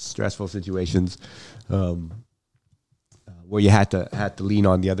situations, where you had to lean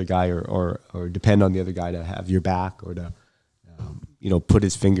on the other guy or depend on the other guy to have your back, or to put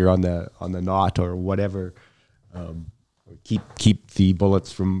his finger on the knot or whatever. Keep the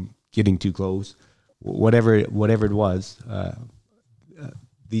bullets from getting too close, whatever it was.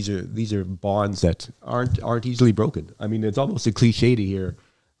 These are bonds that aren't easily broken. I mean, it's almost a cliche to hear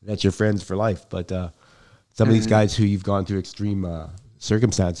that you're friends for life, but some of these guys who you've gone through extreme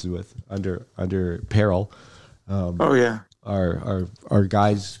circumstances with under peril, are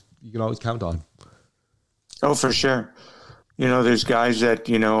guys you can always count on. Oh, for sure. There's guys that,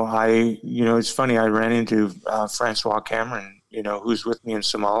 it's funny. I ran into Francois Cameron, who's with me in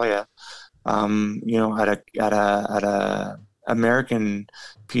Somalia, at American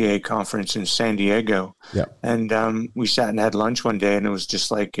PA conference in San Diego. Yeah. And we sat and had lunch one day, and it was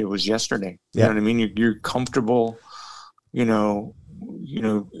just like it was yesterday. You Yeah. know what I mean? You're comfortable, you know,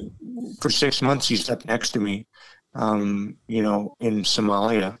 for 6 months he slept next to me, in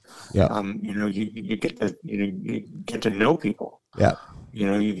Somalia. Yeah. You get to know people. Yeah.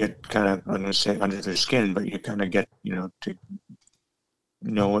 You get kind of, I'm going to say, under their skin, but you kind of get, to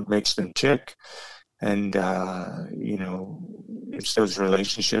know what makes them tick. And, it's those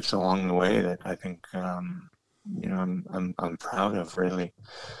relationships along the way that I think, I'm proud of, really.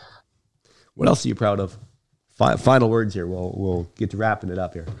 What else are you proud of? Final words here. We'll get to wrapping it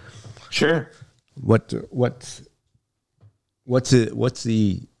up here. Sure. What's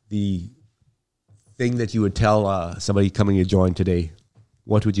the thing that you would tell somebody coming to join today?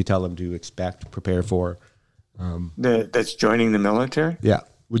 What would you tell them to expect, prepare for? That's joining the military? Yeah.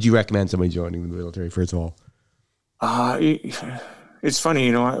 Would you recommend somebody joining the military, first of all? It's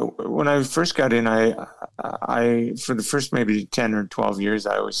funny, when I first got in, I for the first maybe 10 or 12 years,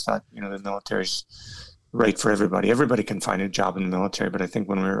 I always thought, the military's right for everybody. Everybody can find a job in the military. But I think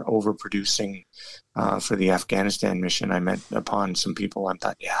when we were overproducing for the Afghanistan mission, I met upon some people and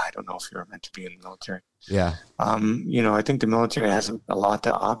thought, I don't know if you're meant to be in the military. Yeah. I think the military has a lot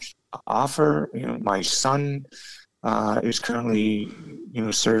to offer. My son is currently,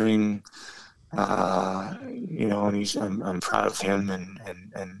 serving, and I'm proud of him and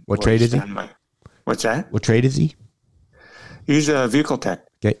what trade is he? What's that? What trade is he? He's a vehicle tech.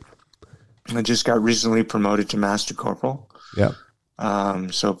 Okay. I just got recently promoted to Master Corporal. Yeah.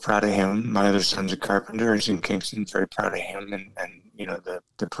 So proud of him. My other son's a carpenter. He's in Kingston. Very proud of him and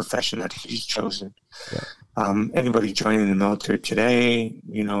the profession that he's chosen. Yeah. Anybody joining the military today,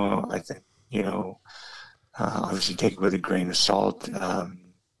 I think, obviously take it with a grain of salt.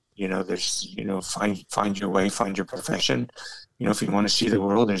 There's, find your way, find your profession. If you want to see the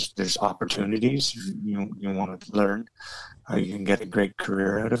world, there's opportunities. You want to learn. You can get a great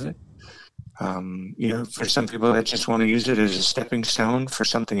career out of it. For some people that just want to use it as a stepping stone for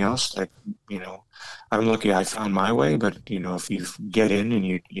something else, like, I'm lucky I found my way, but, if you get in and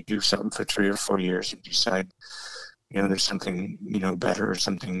you do something for 3 or 4 years and decide, there's something, better or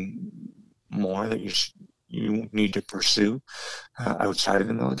something more that you need to pursue outside of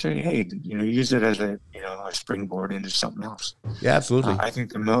the military, hey, use it as a springboard into something else. Yeah, absolutely. I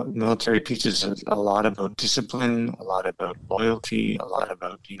think the military teaches a lot about discipline, a lot about loyalty, a lot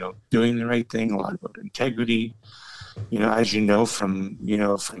about, doing the right thing, a lot about integrity. As from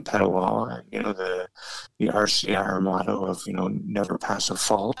Petawawa, the RCR motto of, never pass a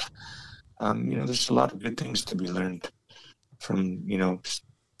fault. There's a lot of good things to be learned from,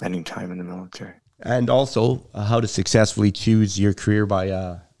 spending time in the military. And also how to successfully choose your career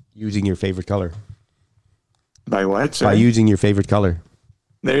by using your favorite color. By what? Sorry? By using your favorite color.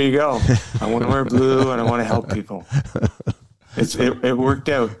 There you go. I want to wear blue and I want to help people. It worked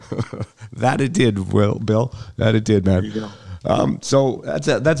out. That it did, Bill. That it did, man. There you go. So that's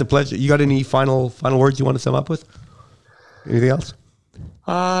a pleasure. You got any final words you want to sum up with? Anything else?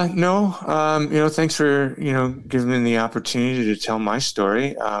 No. Thanks for giving me the opportunity to tell my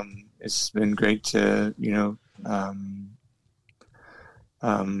story. It's been great to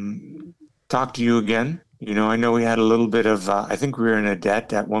talk to you again. I know we had a little bit of. I think we were in a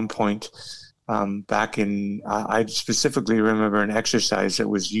debt at one point. Back in, I specifically remember an exercise that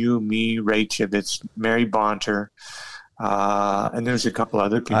was you, me, Ray Tibbetts, Mary Bonter, and there's a couple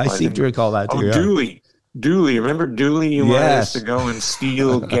other people. I seem to recall that too. Oh, yeah. Dooley. Remember Dooley? You wanted Yes. us to go and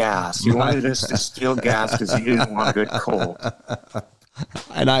steal gas. You wanted us to steal gas because you didn't want to get cold.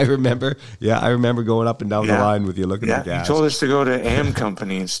 And I remember going up and down the line with you looking at gas. You told us to go to AM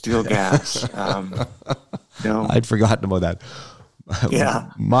Company and steal gas. I'd forgotten about that.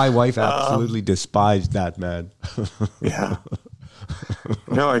 Yeah. My wife absolutely despised that, man. Yeah.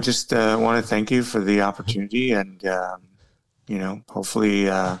 No, I just want to thank you for the opportunity, and hopefully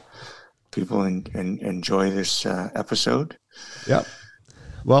people enjoy this episode. Yep.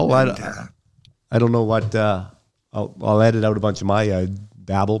 Well, I don't know what I'll edit out a bunch of my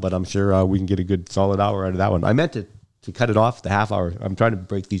babble, but I'm sure we can get a good solid hour out of that one. I meant to cut it off the half hour. I'm trying to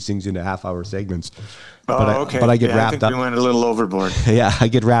break these things into half-hour segments. Okay. But I get wrapped up. We went a little overboard. Yeah, I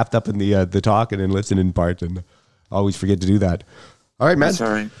get wrapped up in the talking and listening part, and always forget to do that. All right, man. That's all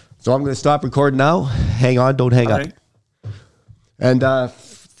right. So I'm going to stop recording now. Hang on, don't hang up. Right. And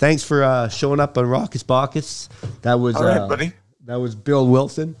thanks for showing up on Raucous Baucus. That was all right, buddy. That was Bill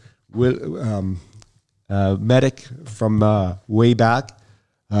Wilson, medic from way back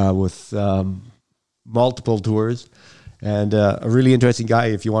with multiple tours. And a really interesting guy.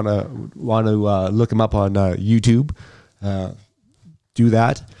 If you want to look him up on YouTube, do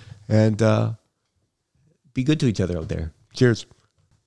that and be good to each other out there. Cheers.